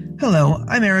 Hello,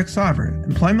 I'm Eric Sauver,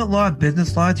 employment law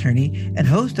business law attorney and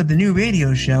host of the new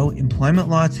radio show, Employment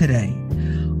Law Today.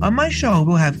 On my show,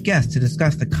 we'll have guests to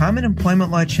discuss the common employment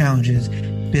law challenges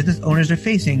business owners are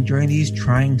facing during these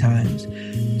trying times.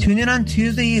 Tune in on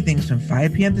Tuesday evenings from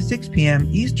 5 p.m. to 6 p.m.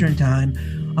 Eastern Time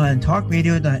on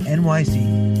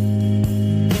talkradio.nyc.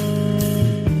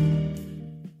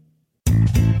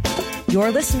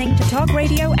 You're listening to Talk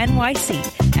Radio NYC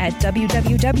at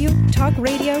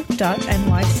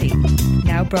www.talkradio.nyc.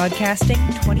 Now broadcasting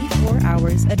 24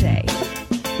 hours a day.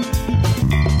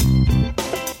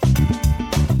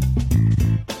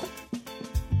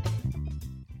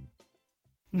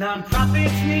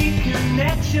 Nonprofits need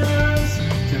connections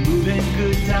to move in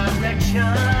good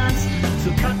directions.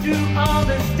 So cut through all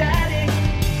the static.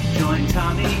 Join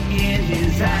Tommy in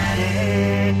his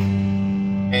attic.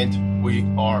 And we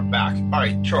are back. All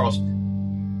right, Charles,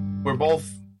 we're both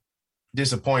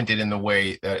disappointed in the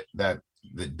way that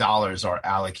the dollars are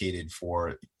allocated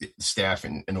for staff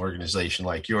in an organization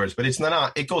like yours, but it's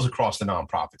not. It goes across the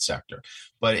nonprofit sector,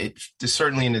 but it's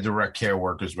certainly in the direct care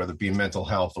workers, whether it be in mental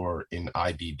health or in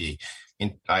IDD.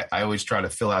 I always try to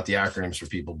fill out the acronyms for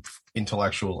people: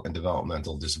 intellectual and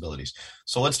developmental disabilities.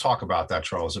 So let's talk about that,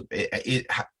 Charles.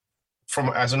 From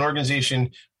as an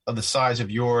organization of the size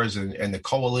of yours and the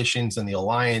coalitions and the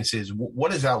alliances, what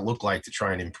does that look like to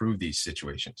try and improve these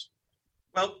situations?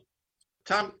 Well,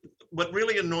 Tom, what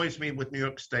really annoys me with New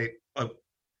York State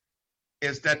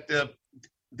is that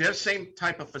their same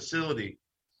type of facility,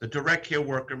 the direct care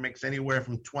worker makes anywhere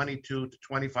from $22 to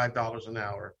 $25 an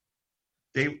hour.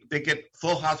 They get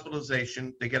full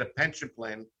hospitalization, they get a pension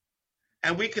plan,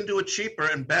 and we can do it cheaper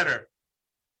and better.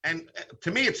 And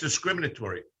to me, it's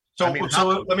discriminatory. So,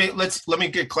 let me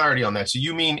get clarity on that. So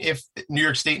you mean if New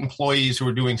York State employees who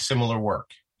are doing similar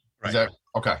work? Right. Is that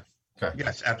okay? Okay.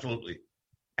 Yes, absolutely.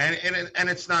 And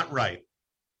it's not right.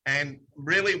 And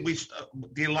really,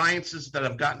 the alliances that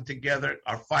have gotten together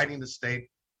are fighting the state.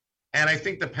 And I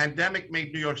think the pandemic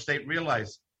made New York State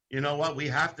realize, you know what, we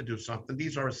have to do something.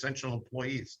 These are essential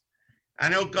employees. I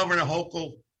know Governor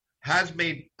Hochul has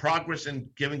made progress in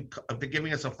giving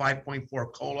us a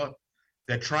 5.4 COLA.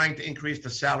 They're trying to increase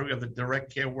the salary of the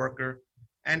direct care worker,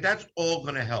 and that's all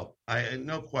going to help.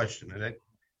 No question.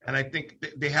 And I think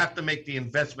they have to make the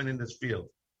investment in this field.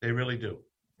 They really do,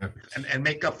 and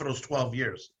make up for those 12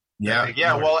 years.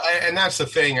 Yeah. Well, and that's the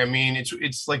thing. I mean,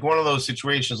 it's like one of those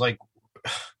situations. Like,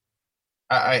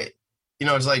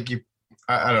 it's like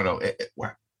I don't know.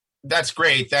 That's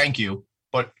great, thank you.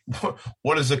 But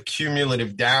what is the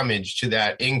cumulative damage to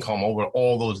that income over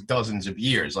all those dozens of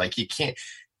years? Like, you can't.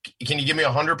 Can you give me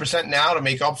 100% now to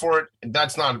make up for it?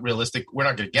 That's not realistic. We're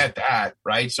not going to get that,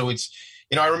 right? So it's,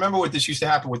 I remember what this used to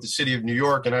happen with the city of New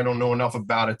York, and I don't know enough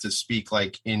about it to speak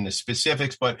like in the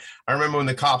specifics, but I remember when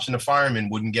the cops and the firemen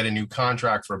wouldn't get a new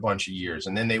contract for a bunch of years,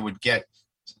 and then they would help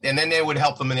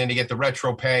them, and then they get the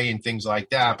retro pay and things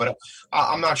like that. But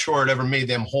I'm not sure it ever made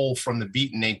them whole from the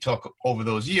beating they took over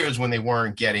those years when they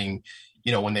weren't getting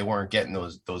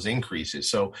those increases.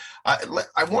 So I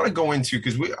want to go into,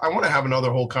 because I want to have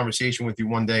another whole conversation with you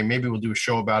one day. Maybe we'll do a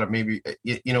show about it, maybe,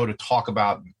 to talk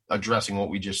about addressing what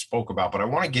we just spoke about. But I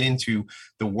want to get into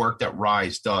the work that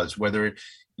RISE does, whether,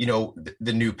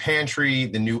 the new pantry,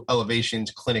 the new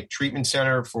Elevations Clinic Treatment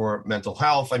Center for mental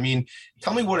health. I mean,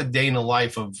 tell me what a day in the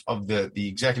life of the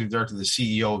executive director, the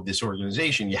CEO of this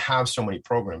organization. You have so many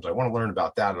programs. I want to learn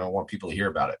about that, and I want people to hear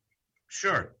about it.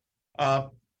 Sure.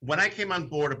 When I came on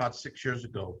board about 6 years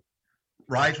ago,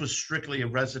 RISE was strictly a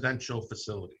residential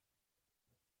facility.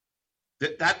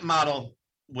 That model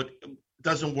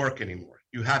doesn't work anymore.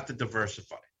 You have to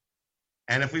diversify.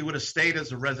 And if we would have stayed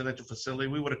as a residential facility,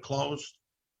 we would have closed,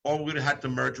 or we would have had to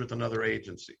merge with another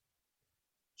agency.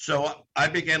 So I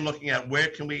began looking at where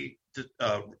can we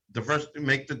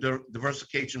make the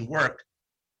diversification work.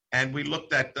 And we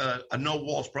looked at a No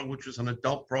Walls program, which was an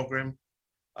adult program.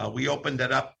 We opened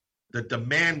it up the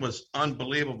demand was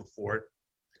unbelievable for it.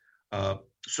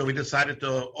 So we decided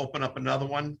to open up another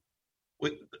one.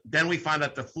 Then we found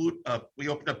out we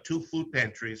opened up 2 food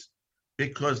pantries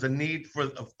because the need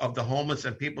of the homeless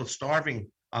and people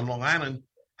starving on Long Island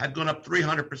had gone up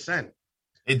 300%.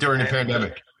 During the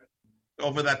pandemic.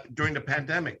 During the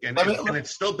pandemic. And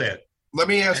it's still bad. Let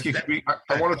me ask you,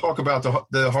 I want to talk about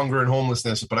the hunger and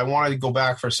homelessness, but I want to go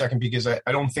back for a second because I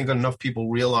don't think enough people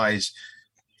realize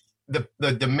the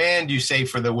demand you say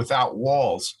for the without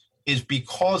walls is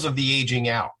because of the aging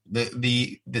out,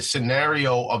 the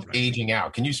scenario of aging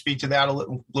out. Can you speak to that a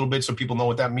little bit so people know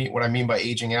what I mean by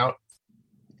aging out?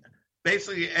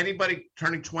 Basically, anybody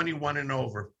turning 21 and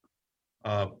over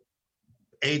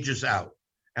ages out.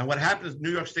 And what happens is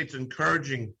New York State's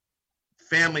encouraging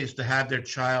families to have their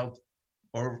child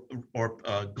or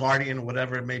guardian, or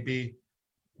whatever it may be,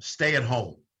 stay at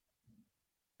home.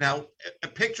 Now,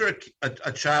 picture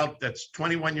a child that's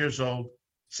 21 years old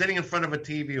sitting in front of a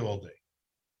TV all day.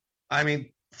 I mean,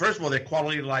 first of all, their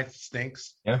quality of life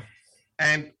stinks. Yeah.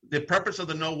 And the purpose of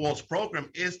the No Walls program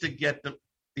is to get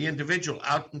the individual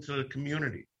out into the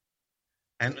community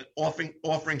and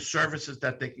offering services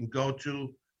that they can go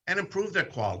to and improve their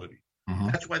quality. Mm-hmm.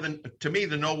 That's why, to me,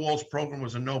 the No Walls program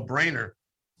was a no-brainer,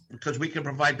 because we can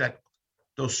provide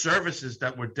those services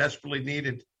that were desperately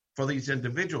needed for these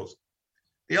individuals.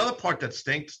 The other part that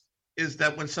stinks is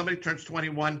that when somebody turns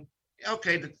 21,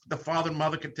 okay, the father and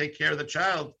mother can take care of the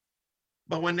child,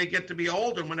 but when they get to be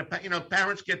older, when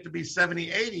parents get to be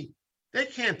 70, 80, they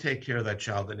can't take care of that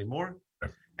child anymore.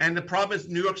 And the problem is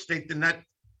New York State did not,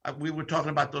 we were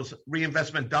talking about those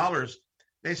reinvestment dollars.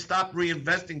 They stopped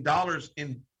reinvesting dollars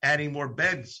in adding more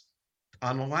beds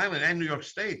on Long Island and New York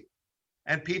State.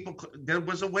 And there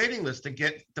was a waiting list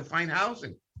to find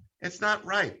housing. It's not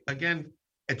right. Again,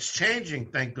 it's changing,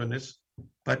 thank goodness.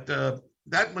 But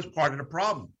that was part of the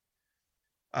problem.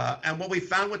 And what we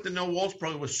found with the No Walls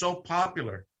program was so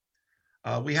popular.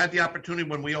 We had the opportunity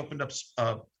when we opened up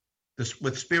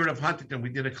with Spirit of Huntington, we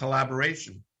did a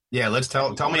collaboration. Yeah, let's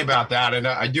tell me about that. And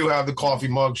I do have the coffee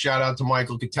mug. Shout out to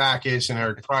Michael Katakis and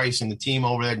Eric Price and the team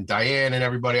over there, and Diane and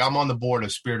everybody. I'm on the board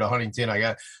of Spirit of Huntington.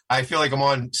 I feel like I'm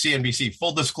on CNBC.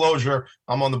 Full disclosure,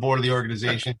 I'm on the board of the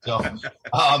organization.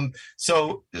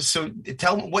 So, so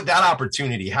tell me what that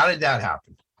opportunity. How did that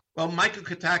happen? Well, Michael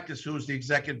Katakis, who is the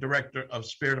executive director of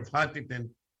Spirit of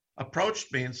Huntington,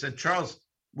 approached me and said, "Charles,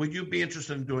 would you be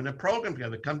interested in doing a program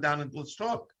together? Come down and let's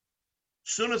talk."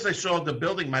 As soon as I saw the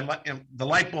building, the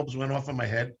light bulbs went off in my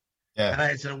head. Yeah. And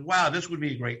I said, wow, this would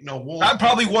be great. No Walls. That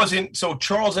probably wasn't, so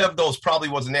Charles Evdos probably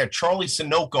wasn't there. Charlie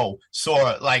Sunoco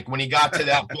saw, like, when he got to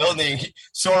that building,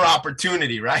 saw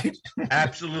opportunity, right?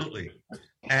 Absolutely.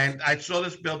 And I saw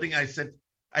this building. I said,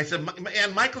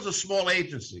 and Michael's a small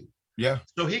agency. Yeah.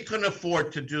 So he couldn't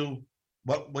afford to do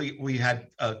what we had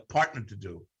partnered to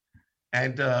do.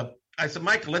 And I said,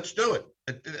 Michael, let's do it.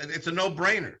 It's a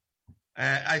no-brainer.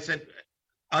 I said,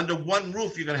 under one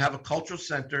roof, you're going to have a cultural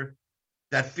center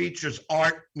that features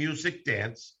art, music,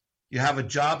 dance. You have a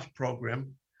jobs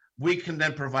program. We can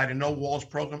then provide a No Walls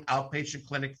program, outpatient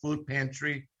clinic, food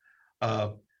pantry,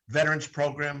 veterans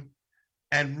program.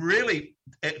 And really,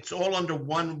 it's all under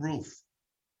one roof.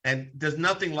 And there's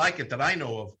nothing like it that I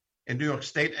know of in New York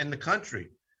State and the country.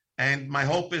 And my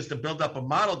hope is to build up a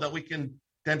model that we can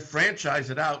then franchise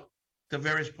it out to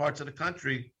various parts of the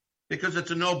country, because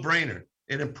it's a no-brainer.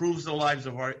 It improves the lives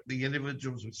of the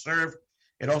individuals we serve.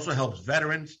 It also helps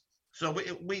veterans. So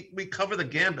we cover the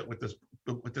gambit with this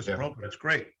program. It's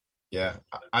great. Yeah.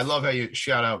 I love how you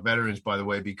shout out veterans, by the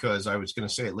way, because I was going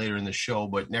to say it later in the show,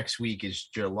 but next week is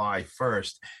July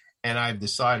 1st. And I've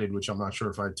decided, which I'm not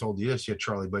sure if I told you this yet,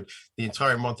 Charlie, but the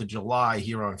entire month of July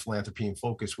here on Philanthropy in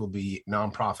Focus will be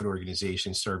nonprofit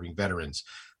organizations serving veterans.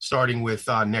 Starting with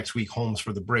next week, Homes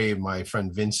for the Brave, my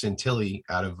friend Vincent Tilley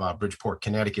out of Bridgeport,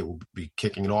 Connecticut will be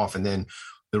kicking it off. And then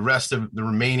the rest of the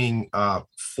remaining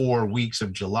 4 weeks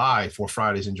of July, 4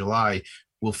 Fridays in July,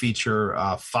 will feature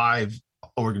 5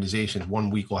 organizations.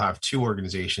 1 week will have 2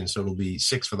 organizations, so it'll be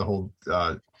 6 for the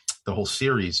whole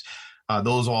series.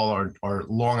 Those all are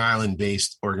Long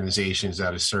Island-based organizations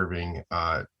that are serving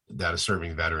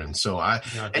veterans. So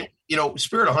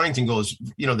Spirit of Huntington goes.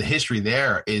 The history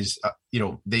there is,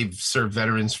 they've served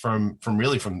veterans from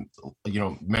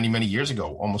many years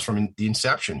ago, almost from the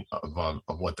inception of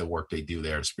what the work they do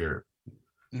there at Spirit.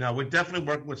 No, we're definitely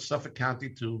working with Suffolk County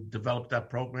to develop that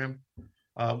program.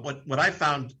 What I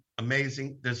found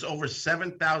amazing, there's over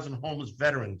 7,000 homeless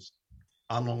veterans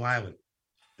on Long Island.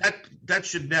 That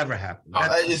should never happen.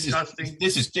 That's disgusting.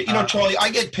 This is Charlie, I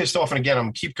get pissed off, and again,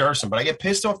 I'm keep cursing, but I get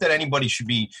pissed off that anybody should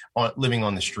be living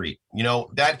on the street. How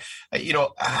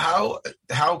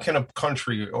can a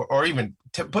country, or even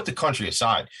to put the country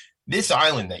aside, this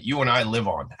island that you and I live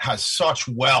on has such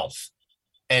wealth.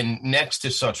 And next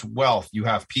to such wealth, you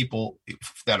have people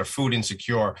that are food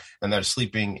insecure and that are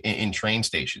sleeping in train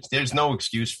stations. There's no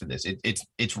excuse for this.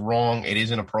 It's wrong. It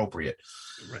isn't appropriate.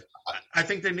 Right. I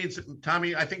think there needs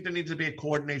to be a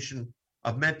coordination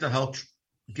of mental health.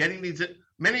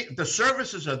 The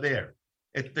services are there.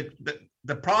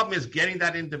 The problem is getting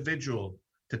that individual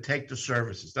to take the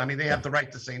services. I mean, they have the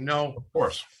right to say no. Of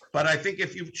course. But I think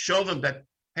if you show them that,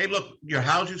 hey, look, your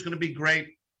housing is going to be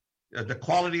great. The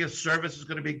quality of service is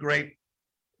going to be great.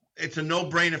 It's a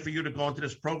no-brainer for you to go into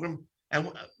this program.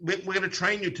 And we're going to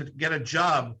train you to get a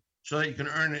job so that you can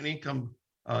earn an income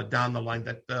down the line,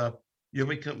 that you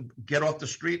can get off the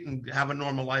street and have a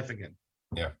normal life again.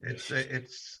 Yeah.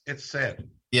 It's sad.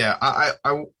 Yeah.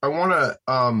 I want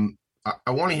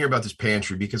to hear about this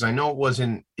pantry, because I know it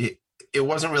wasn't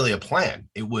really a plan.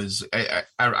 It was, I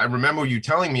remember you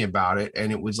telling me about it,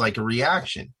 and it was like a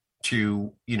reaction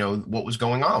to what was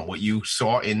going on, what you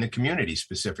saw in the community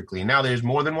specifically. And now there's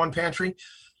more than one pantry,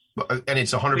 and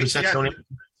it's 100% donated.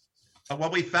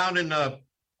 What we found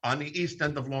on the east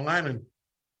end of Long Island,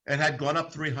 it had gone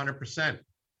up 300%.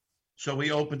 So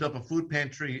we opened up a food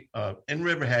pantry in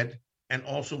Riverhead, and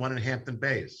also one in Hampton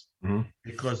Bays,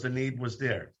 because the need was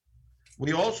there.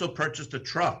 We also purchased a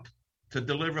truck to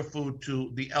deliver food to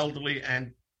the elderly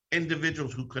and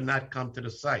individuals who could not come to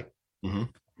the site.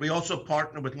 We also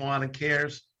partnered with Long Island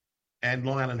Cares and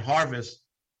Long Island Harvest,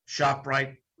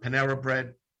 ShopRite, Panera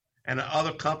Bread, and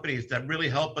other companies that really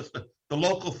help us. The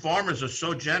local farmers are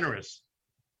so generous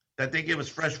that they give us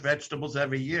fresh vegetables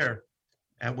every year,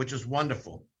 and which is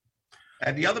wonderful.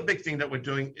 And the other big thing that we're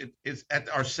doing is at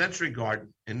our Century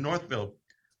Garden in Northville,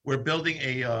 we're building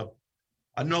a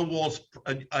No Walls,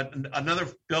 another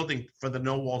building for the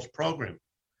No Walls program.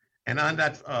 And on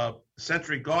that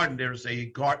Century Garden, there's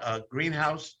a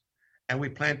greenhouse, and we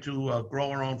plan to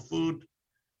grow our own food,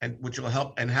 and which will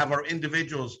help and have our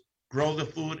individuals grow the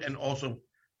food and also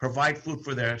provide food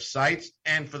for their sites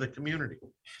and for the community.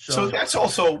 So that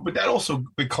also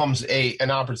becomes an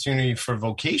opportunity for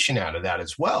vocation out of that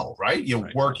as well, right?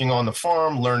 You're working on the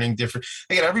farm, learning different.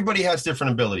 Again, everybody has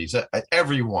different abilities.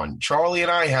 Everyone, Charlie and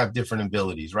I have different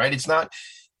abilities, right? It's not.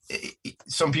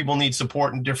 Some people need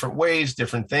support in different ways,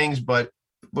 different things, but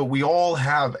we all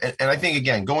have. And I think,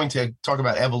 again, going to talk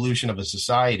about evolution of a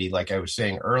society, like I was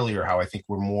saying earlier, how I think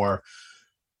we're more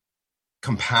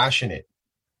compassionate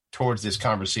towards this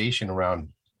conversation around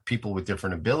people with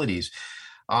different abilities.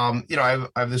 I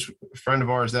have this friend of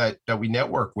ours that we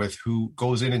network with who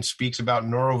goes in and speaks about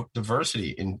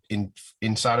neurodiversity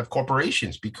inside of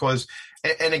corporations, because,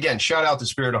 and again, shout out to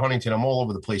Spirit of Huntington. I'm all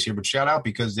over the place here, but shout out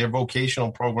because their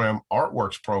vocational program,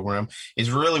 Artworks program,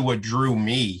 is really what drew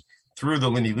me through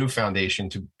the Lindy Lou Foundation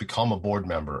to become a board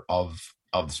member of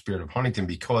the Spirit of Huntington,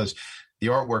 because the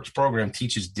Artworks program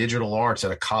teaches digital arts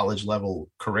at a college level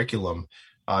curriculum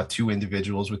to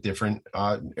individuals with different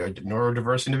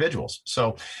neurodiverse individuals.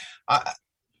 So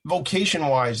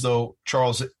vocation-wise, though,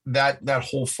 Charles, that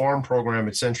whole farm program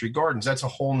at Century Gardens, that's a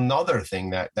whole nother thing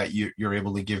that you're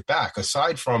able to give back,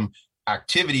 aside from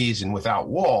activities and Without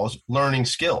Walls, learning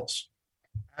skills.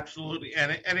 Absolutely.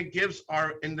 And it gives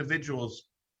our individuals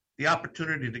the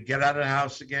opportunity to get out of the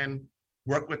house again,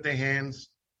 work with their hands.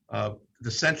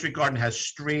 The Century Garden has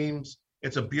streams.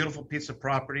 It's a beautiful piece of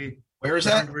property. Where is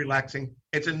that? Relaxing.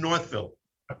 It's in Northville.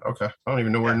 Okay. I don't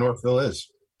even know where Northville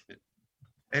is.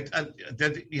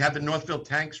 You have the Northville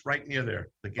tanks right near there.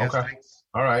 The gas tanks.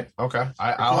 All right. Okay.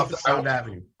 I'll have to. Sound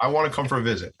Avenue. I want to come for a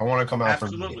visit. I want to come out for a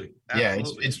visit. Absolutely. Yeah.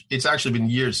 It's actually been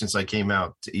years since I came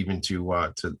out to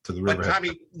the river. But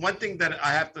Tommy, one thing that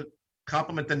I have to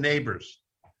compliment the neighbors.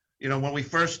 When we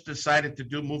first decided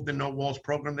to move the No Walls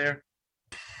program there,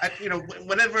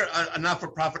 whenever a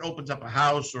not-for-profit opens up a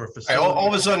house or a facility, all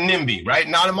of a sudden NIMBY, right?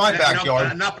 Not in my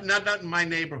backyard. Not in my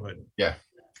neighborhood. Yeah.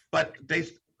 But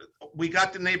we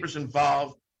got the neighbors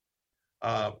involved.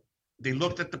 They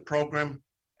looked at the program,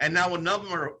 and now a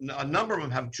number of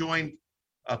them have joined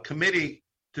a committee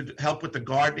to help with the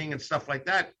gardening and stuff like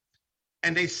that.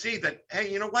 And they see that,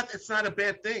 hey, you know what? It's not a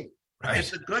bad thing. Right.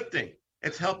 It's a good thing.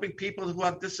 It's helping people who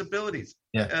have disabilities.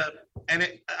 Yeah.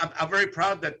 I'm very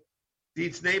proud that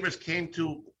these neighbors came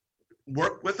to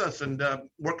work with us and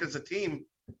work as a team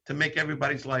to make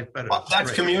everybody's life better. Well,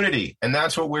 that's community, and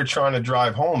that's what we're trying to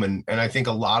drive home. And I think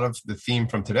a lot of the theme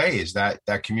from today is that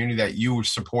community, that you were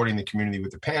supporting the community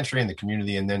with the pantry, and the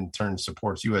community in then turn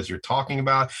supports you as you're talking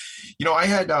about. You know, I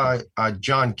had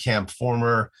John Kemp,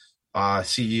 former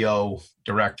CEO,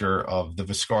 director of the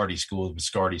Viscardi School, the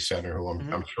Viscardi Center, who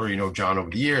I'm sure you know John over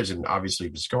the years, and obviously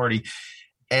Viscardi.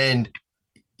 And,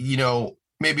 you know,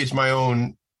 maybe it's my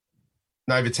own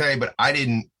naivete, but I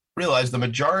didn't realize the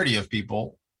majority of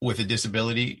people with a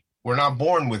disability were not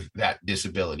born with that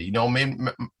disability. You know,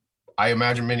 I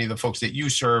imagine many of the folks that you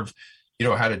serve, you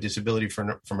know, had a disability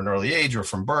from an early age or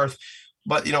from birth.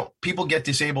 But, you know, people get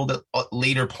disabled at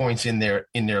later points in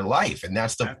their life. And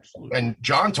that's and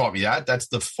John taught me that's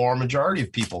the far majority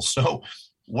of people. So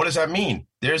what does that mean?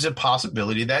 There's a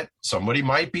possibility that somebody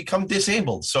might become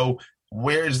disabled. So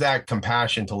where's that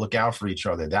compassion to look out for each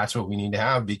other? That's what we need to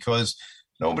have, because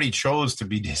nobody chose to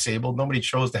be disabled. Nobody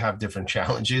chose to have different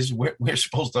challenges. We're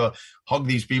supposed to hug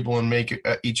these people and make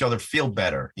each other feel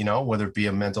better, you know, whether it be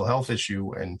a mental health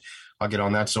issue, and I'll get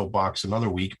on that soapbox another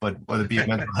week, but whether it be a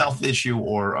mental health issue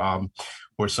or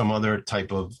some other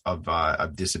type of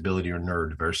disability or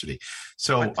neurodiversity.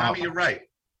 So, Tommy, you're right.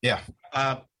 Yeah.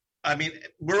 I mean,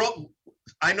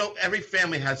 I know every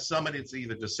family has somebody that's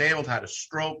either disabled, had a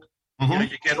stroke. You know,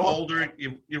 you get older,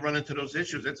 you run into those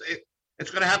issues. It's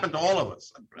going to happen to all of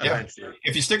us eventually.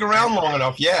 If you stick around long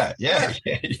enough, yeah. No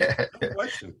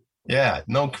question. Yeah,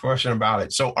 no question about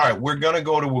it. So, all right, we're going to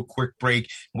go to a quick break.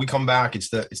 When we come back, it's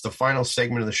the final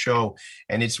segment of the show,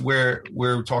 and it's where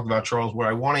we're talking about, Charles, where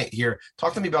I want to hear,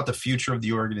 talk to me about the future of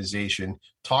the organization.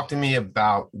 Talk to me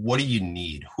about, what do you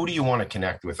need? Who do you want to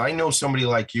connect with? I know somebody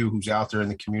like you who's out there in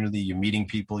the community. You're meeting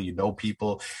people, you know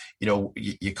people, you know,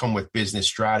 you come with business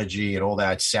strategy and all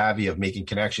that savvy of making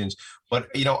connections.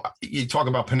 But, you know, you talk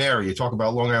about Panera, you talk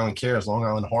about Long Island Cares, Long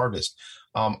Island Harvest.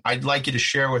 I'd like you to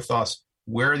share with us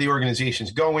where the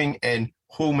organization's going and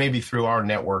who maybe through our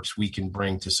networks we can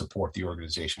bring to support the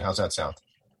organization. How's that sound?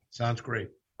 Sounds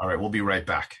great. All right, we'll be right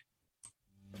back.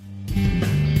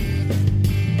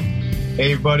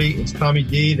 Hey everybody, it's Tommy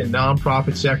D, the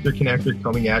nonprofit sector connector,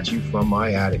 coming at you from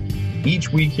my attic.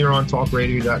 Each week here on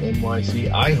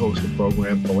talkradio.nyc, I host the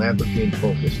program Philanthropy in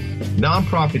Focus.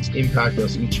 Nonprofits impact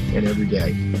us each and every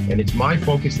day, and it's my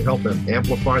focus to help them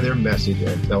amplify their message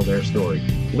and tell their story.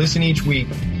 Listen each week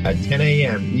at 10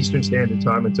 a.m. Eastern Standard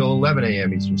Time until 11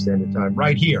 a.m. Eastern Standard Time,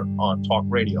 right here on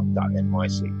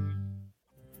talkradio.nyc.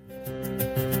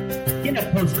 In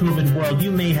a post-COVID world,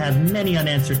 you may have many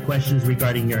unanswered questions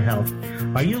regarding your health.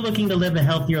 Are you looking to live a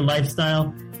healthier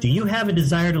lifestyle? Do you have a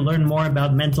desire to learn more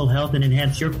about mental health and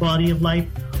enhance your quality of life?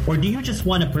 Or do you just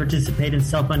want to participate in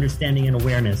self-understanding and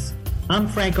awareness? I'm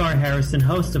Frank R. Harrison,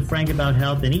 host of Frank About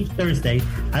Health, and each Thursday,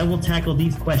 I will tackle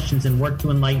these questions and work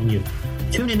to enlighten you.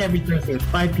 Tune in every Thursday at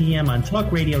 5 p.m. on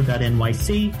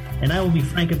talkradio.nyc, and I will be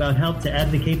Frank About Health to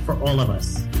advocate for all of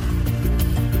us.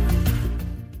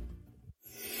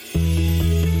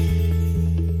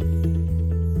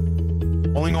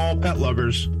 Calling all pet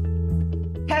lovers.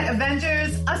 Pet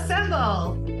Avengers,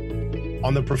 assemble!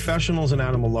 On the Professionals and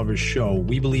Animal Lovers show,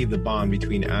 we believe the bond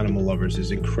between animal lovers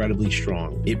is incredibly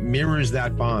strong. It mirrors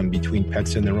that bond between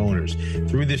pets and their owners.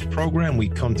 Through this program, we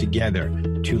come together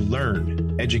to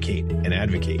learn, educate, and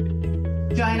advocate.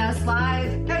 Join us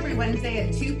live every Wednesday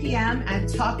at 2 p.m. at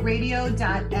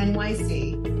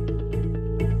talkradio.nyc.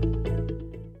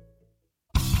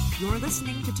 You're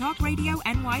listening to Talk Radio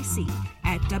NYC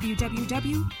at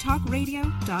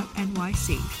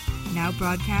www.talkradio.nyc. Now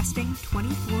broadcasting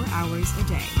 24 hours a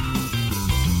day.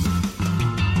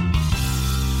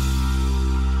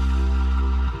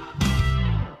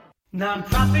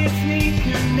 Nonprofits need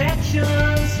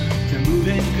connections to move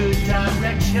in good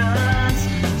directions.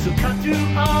 So cut through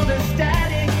all the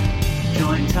static.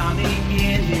 Join Tommy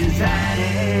in his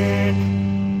attic.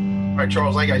 All right,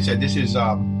 Charles, like I said, this is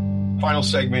final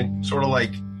segment, sort of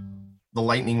like the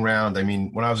lightning round. I mean,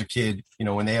 when I was a kid, you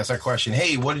know, when they asked that question,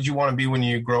 hey, what did you want to be when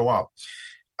you grow up?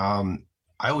 I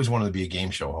always wanted to be a game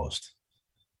show host.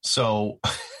 So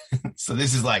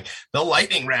this is like the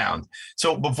lightning round.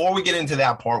 So before we get into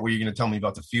that part where you're going to tell me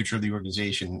about the future of the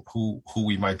organization, who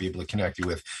we might be able to connect you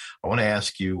with, I want to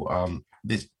ask you,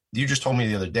 you just told me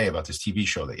the other day about this TV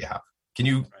show that you have. Can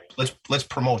you, let's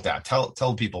promote that.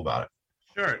 Tell people about it.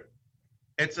 Sure.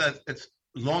 It's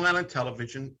Long Island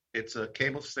Television. It's a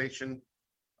cable station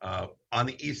on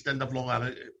the east end of Long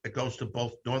Island. It goes to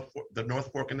both the North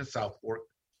Fork and the South Fork.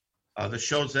 The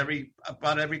show's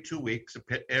about every 2 weeks.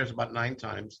 It airs about 9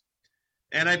 times.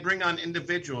 And I bring on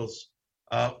individuals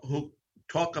who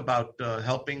talk about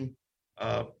helping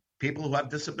people who have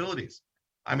disabilities.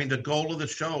 I mean, the goal of the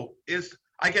show is,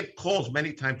 I get calls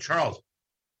many times, Charles,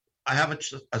 I have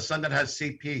a son that has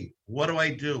CP. What do I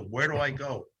do? Where do I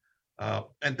go?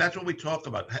 And that's what we talk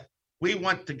about. We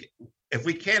want to, if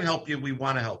we can't help you, we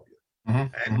want to help you.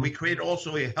 And we create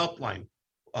also a helpline,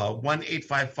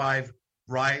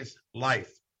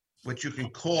 1-855-RISE-LIFE, which you can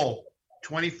call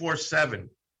 24/7.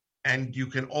 And you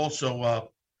can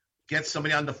also get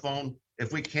somebody on the phone.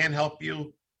 If we can't help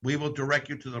you, we will direct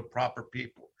you to the proper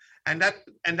people. And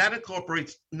that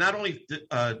incorporates not only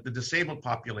the disabled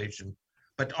population,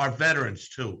 but our veterans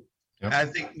too. Yep. I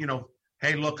think,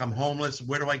 hey, look, I'm homeless.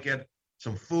 Where do I get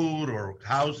some food or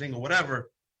housing or whatever?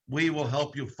 We will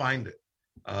help you find it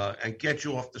and get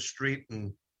you off the street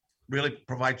and really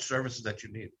provide services that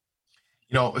you need.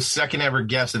 A second ever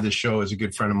guest of this show is a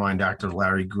good friend of mine, Dr.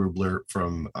 Larry Grubler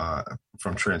from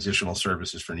Transitional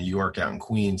Services for New York out in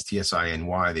Queens,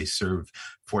 TSINY. They serve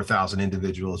 4,000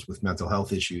 individuals with mental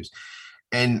health issues.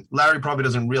 And Larry probably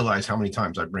doesn't realize how many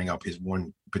times I bring up his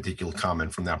one particular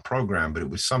comment from that program, but it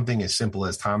was something as simple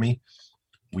as, Tommy,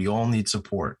 we all need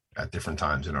support at different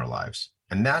times in our lives.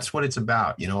 And that's what it's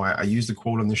about. I used a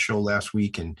quote on this show last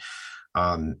week and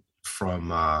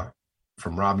from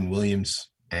Robin Williams,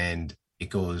 and it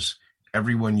goes,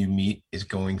 everyone you meet is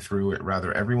going through it.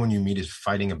 Rather, everyone you meet is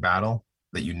fighting a battle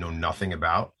that you know nothing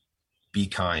about. Be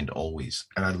kind always.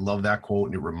 And I love that quote.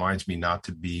 And it reminds me not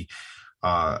to be,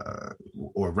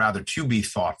 or rather to be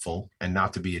thoughtful and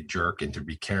not to be a jerk and to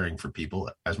be caring for people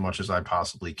as much as I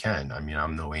possibly can. I mean,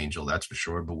 I'm no angel, that's for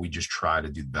sure, but we just try to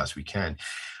do the best we can.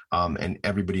 And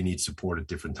everybody needs support at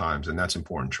different times. And that's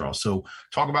important, Charles. So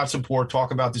talk about support,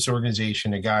 talk about this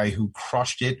organization, a guy who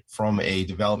crushed it from a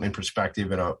development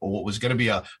perspective and what was going to be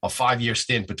a 5-year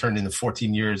stint, but turned into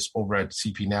 14 years over at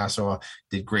CP Nassau,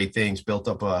 did great things, built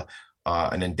up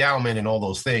an endowment and all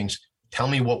those things. Tell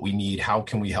me what we need. How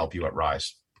can we help you at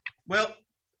RISE? Well,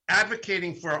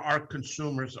 advocating for our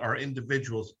consumers, our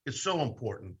individuals, is so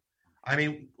important. I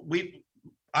mean,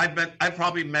 I've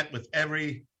probably met with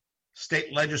every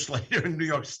state legislator in New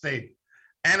York State,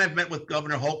 and I've met with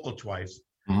Governor Hochul twice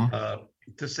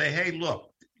to say, hey,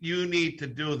 look, you need to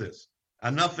do this.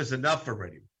 Enough is enough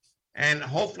already. And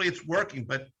hopefully it's working.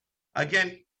 But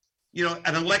again,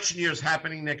 an election year is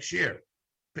happening next year.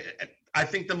 I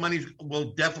think the money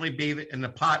will definitely be in the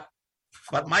pot.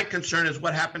 But my concern is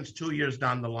what happens 2 years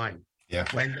down the line. Yeah.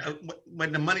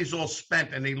 When the money's all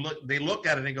spent and they look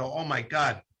at it and they go, oh, my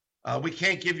God, we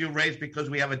can't give you a raise because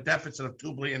we have a deficit of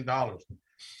 $2 billion.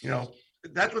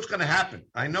 That's what's going to happen.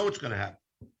 I know it's going to happen.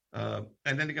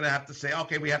 And then they're going to have to say,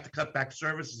 okay, we have to cut back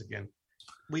services again.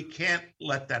 We can't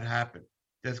let that happen.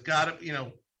 There's got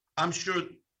to, I'm sure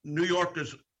New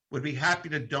Yorkers would be happy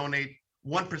to donate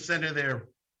 1% of their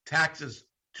taxes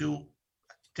to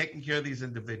taking care of these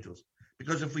individuals.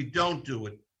 Because if we don't do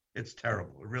it, it's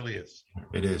terrible. It really is.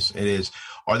 It is. It is.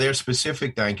 Are there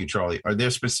specific, thank you, Charlie, are there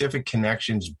specific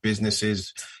connections,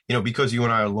 businesses, because you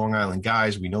and I are Long Island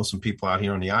guys, we know some people out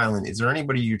here on the island. Is there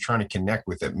anybody you're trying to connect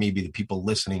with that maybe the people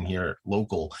listening here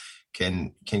local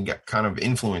can get kind of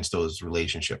influence those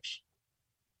relationships?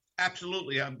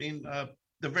 Absolutely. I mean,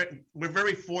 we're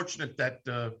very fortunate that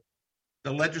the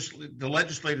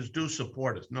legislators do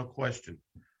support us, no question.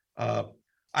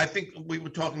 I think we were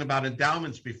talking about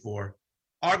endowments before.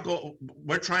 Our goal,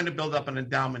 we're trying to build up an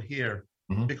endowment here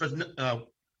because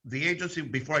the agency,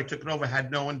 before I took it over,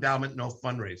 had no endowment, no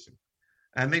fundraising.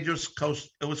 And they just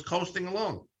it was coasting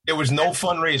along. There was no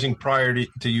fundraising prior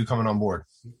to you coming on board?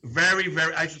 Very,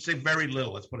 very, I should say very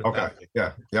little. Let's put it that way.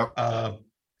 Yeah, yep.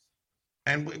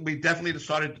 And we definitely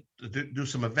started to do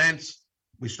some events.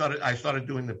 I started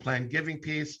doing the planned giving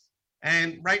piece.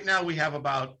 And right now we have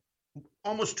about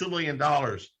almost $2 million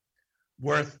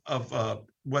worth of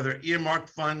whether earmarked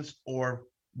funds or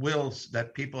wills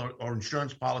that people or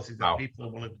insurance policies that people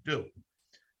are willing to do.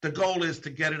 The goal is to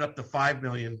get it up to 5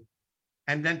 million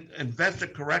and then invest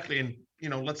it correctly and,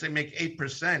 let's say make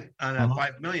 8% on that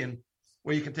 5 million,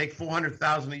 where you can take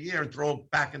 400,000 a year and throw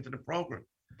it back into the program.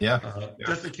 Yeah.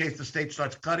 Just in case the state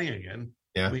starts cutting again,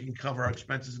 we can cover our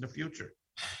expenses in the future.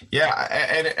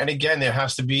 Yeah. And again, there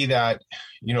has to be that,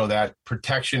 that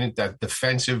protection, that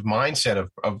defensive mindset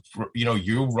of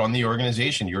you run the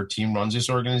organization, your team runs this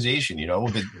organization,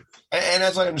 and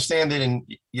as I understand it in,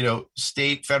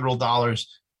 state, federal dollars,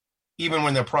 even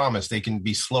when they're promised, they can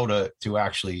be slow to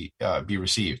actually be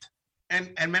received.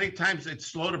 And many times it's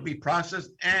slow to be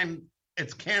processed and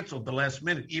it's canceled the last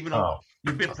minute, even though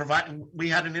you've been providing. We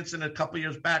had an incident a couple of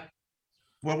years back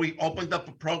where we opened up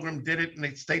a program, did it, and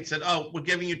the state said, oh, we're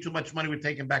giving you too much money, we're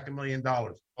taking back $1 million.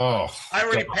 Oh, I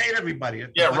already paid everybody.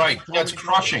 Yeah, right. That's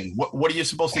crushing. What are you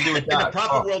supposed to do with that? In the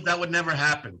proper world, that would never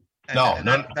happen.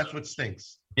 That's what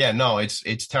stinks. Yeah, no, it's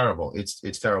terrible.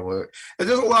 It's terrible.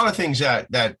 There's a lot of things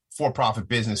that for-profit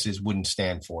businesses wouldn't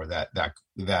stand for.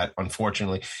 That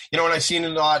unfortunately, and I've seen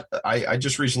it a lot. I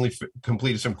just recently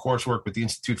completed some coursework with the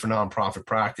Institute for Nonprofit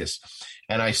Practice,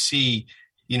 and I see,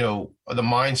 the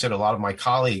mindset of a lot of my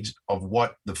colleagues of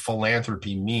what the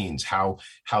philanthropy means, how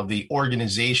the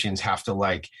organizations have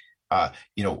to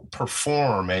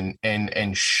perform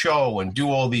and show and do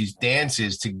all these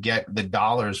dances to get the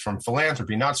dollars from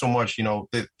philanthropy. Not so much,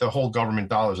 the whole government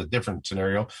dollar is a different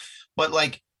scenario, but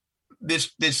like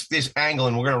this angle,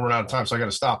 and we're going to run out of time, so I got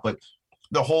to stop. But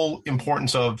the whole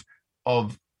importance of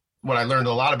what I learned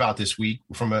a lot about this week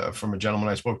from a gentleman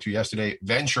I spoke to yesterday,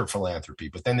 venture philanthropy,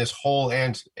 but then this whole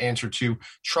answer to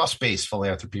trust-based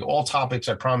philanthropy, all topics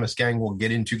I promise, gang, we'll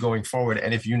get into going forward.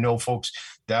 And if you know folks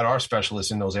that are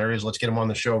specialists in those areas, let's get them on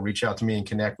the show, reach out to me and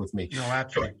connect with me. No,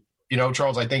 absolutely.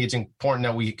 Charles, I think it's important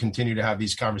that we continue to have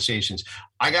these conversations.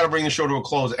 I got to bring the show to a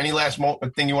close. Any last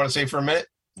thing you want to say for a minute?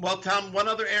 Well, Tom, one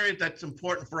other area that's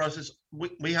important for us is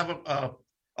we have a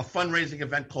fundraising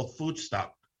event called Food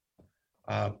Stop.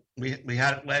 We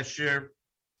had it last year.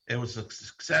 It was a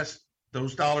success.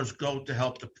 Those dollars go to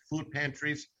help the food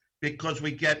pantries because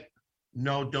we get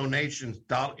no donations,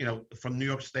 from New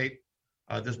York State.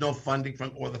 There's no funding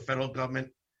from or the federal government,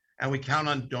 and we count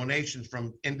on donations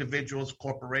from individuals,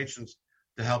 corporations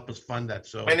to help us fund that.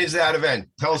 So, when is that event?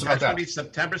 Tell us about that. It's going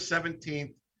to be September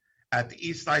 17th at the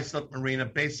East Islip Marina,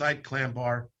 Bayside Clam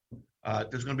Bar.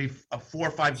 There's going to be 4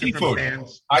 or 5 different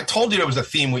bands. I told you there was a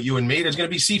theme with you and me. There's going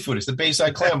to be seafood. It's the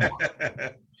Bayside Clam Bar.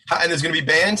 And there's going to be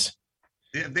bands?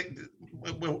 Yeah,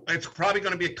 it's probably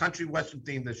going to be a country western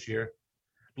theme this year.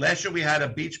 Last year we had a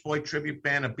Beach Boy tribute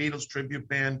band, a Beatles tribute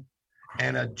band,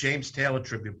 and a James Taylor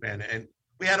tribute band. And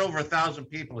we had over 1,000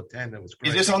 people attend. It was great.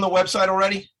 Is this on the website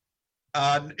already?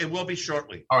 It will be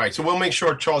shortly. All right. So we'll make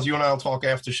sure, Charles, you and I will talk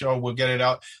after the show. We'll get it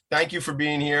out. Thank you for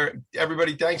being here.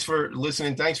 Everybody, thanks for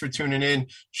listening. Thanks for tuning in.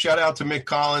 Shout out to Mick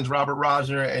Collins, Robert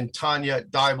Rosner, and Tanya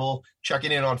Dybel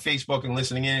checking in on Facebook and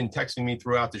listening in and texting me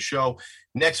throughout the show.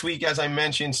 Next week, as I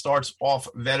mentioned, starts off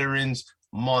Veterans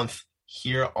Month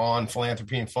here on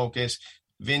Philanthropy in Focus.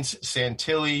 Vince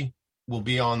Santilli will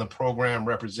be on the program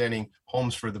representing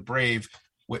Homes for the Brave.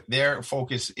 Their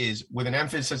focus is, with an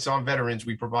emphasis on veterans,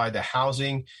 we provide the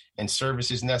housing and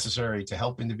services necessary to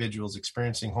help individuals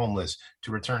experiencing homeless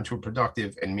to return to a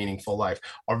productive and meaningful life.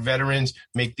 Our veterans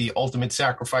make the ultimate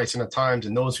sacrifice in the times,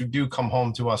 and those who do come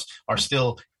home to us are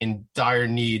still in dire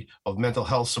need of mental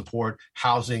health support,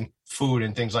 housing, food,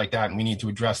 and things like that. And we need to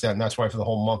address that. And that's why for the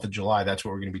whole month of July, that's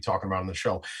what we're going to be talking about on the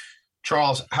show.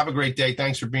 Charles, have a great day.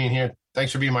 Thanks for being here.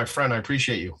 Thanks for being my friend. I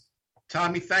appreciate you.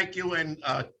 Tommy, thank you. And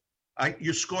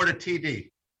you scored a TD.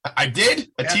 I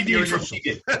did? A TD from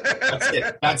TD.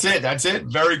 That's it.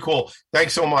 Very cool.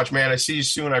 Thanks so much, man. I see you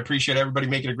soon. I appreciate everybody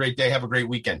making a great day. Have a great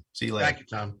weekend. See you later. Thank you,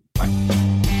 Tom. Bye.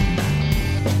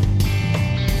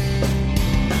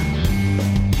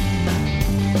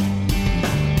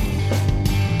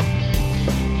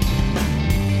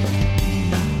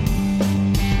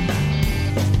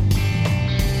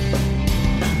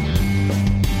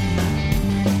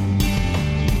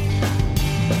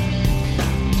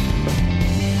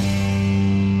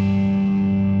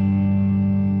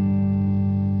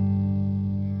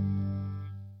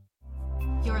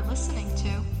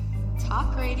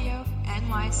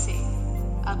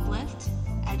 Uplift,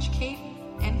 educate,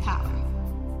 empower.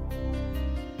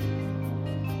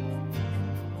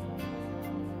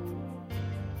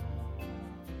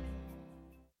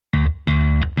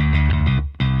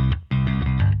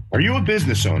 Are you a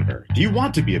business owner? Do you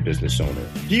want to be a business owner?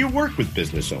 Do you work with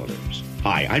business owners?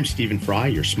 Hi, I'm Stephen Fry,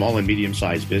 your small and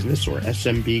medium-sized business, or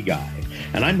SMB guy,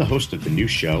 and I'm the host of the new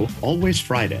show, Always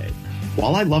Friday.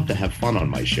 While I love to have fun on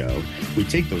my show, we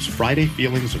take those Friday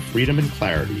feelings of freedom and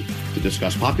clarity to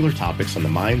discuss popular topics on the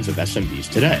minds of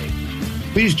SMBs today.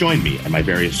 Please join me and my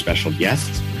various special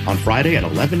guests on Friday at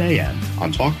 11 a.m.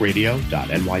 on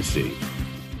talkradio.nyc.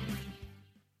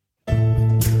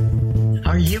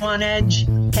 Are you on edge?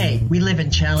 Hey, we live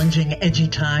in challenging, edgy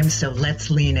times, so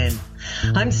let's lean in.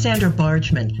 I'm Sandra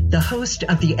Bargman, the host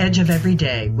of The Edge of Every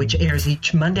Day, which airs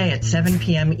each Monday at 7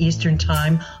 p.m. Eastern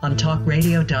Time on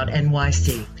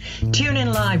talkradio.nyc. Tune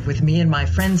in live with me and my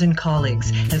friends and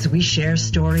colleagues as we share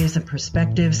stories and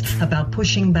perspectives about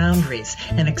pushing boundaries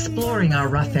and exploring our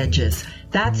rough edges.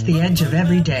 That's The Edge of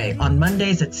Every Day on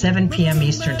Mondays at 7 p.m.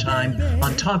 Eastern Time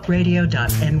on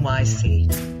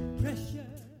talkradio.nyc.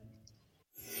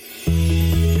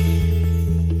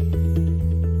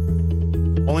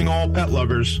 Calling all pet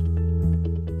lovers.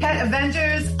 Pet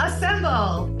Avengers,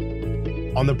 assemble!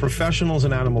 On the Professionals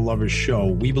and Animal Lovers show,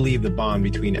 we believe the bond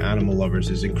between animal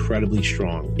lovers is incredibly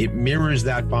strong. It mirrors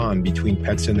that bond between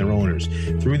pets and their owners.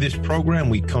 Through this program,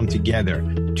 we come together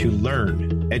to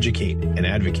learn, educate, and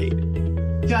advocate.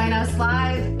 Join us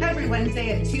live every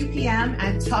Wednesday at 2 p.m.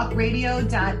 at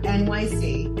talkradio.nyc.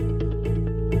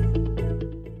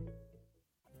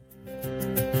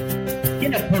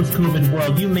 In a post-COVID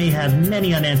world, you may have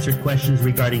many unanswered questions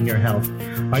regarding your health.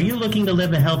 Are you looking to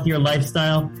live a healthier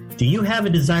lifestyle? Do you have a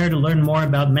desire to learn more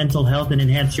about mental health and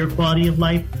enhance your quality of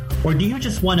life? Or do you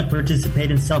just want to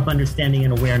participate in self-understanding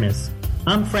and awareness?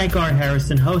 I'm Frank R.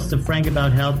 Harrison, host of Frank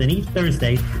About Health, and each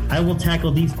Thursday, I will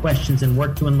tackle these questions and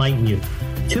work to enlighten you.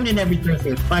 Tune in every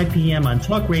Thursday at 5 p.m. on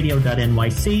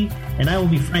talkradio.nyc, and I will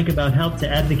be Frank About Health to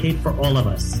advocate for all of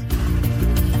us.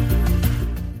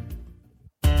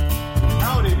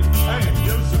 Howdy, I am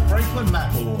Joseph Franklin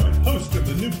McElroy, host of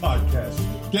the new podcast,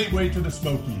 Gateway to the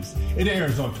Smokies. It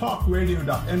airs on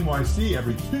talkradio.nyc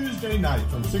every Tuesday night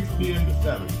from 6 p.m. to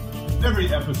 7.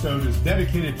 Every episode is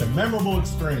dedicated to memorable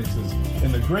experiences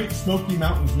in the Great Smoky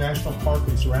Mountains National Park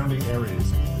and surrounding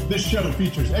areas. This show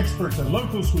features experts and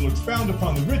locals who will expound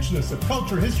upon the richness of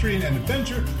culture, history, and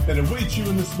adventure that awaits you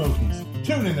in the Smokies.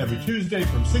 Tune in every Tuesday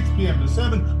from 6 p.m. to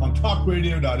 7 on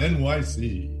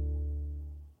talkradio.nyc.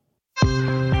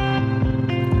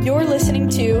 You're listening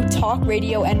to Talk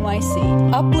Radio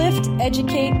NYC. Uplift,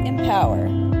 educate, empower.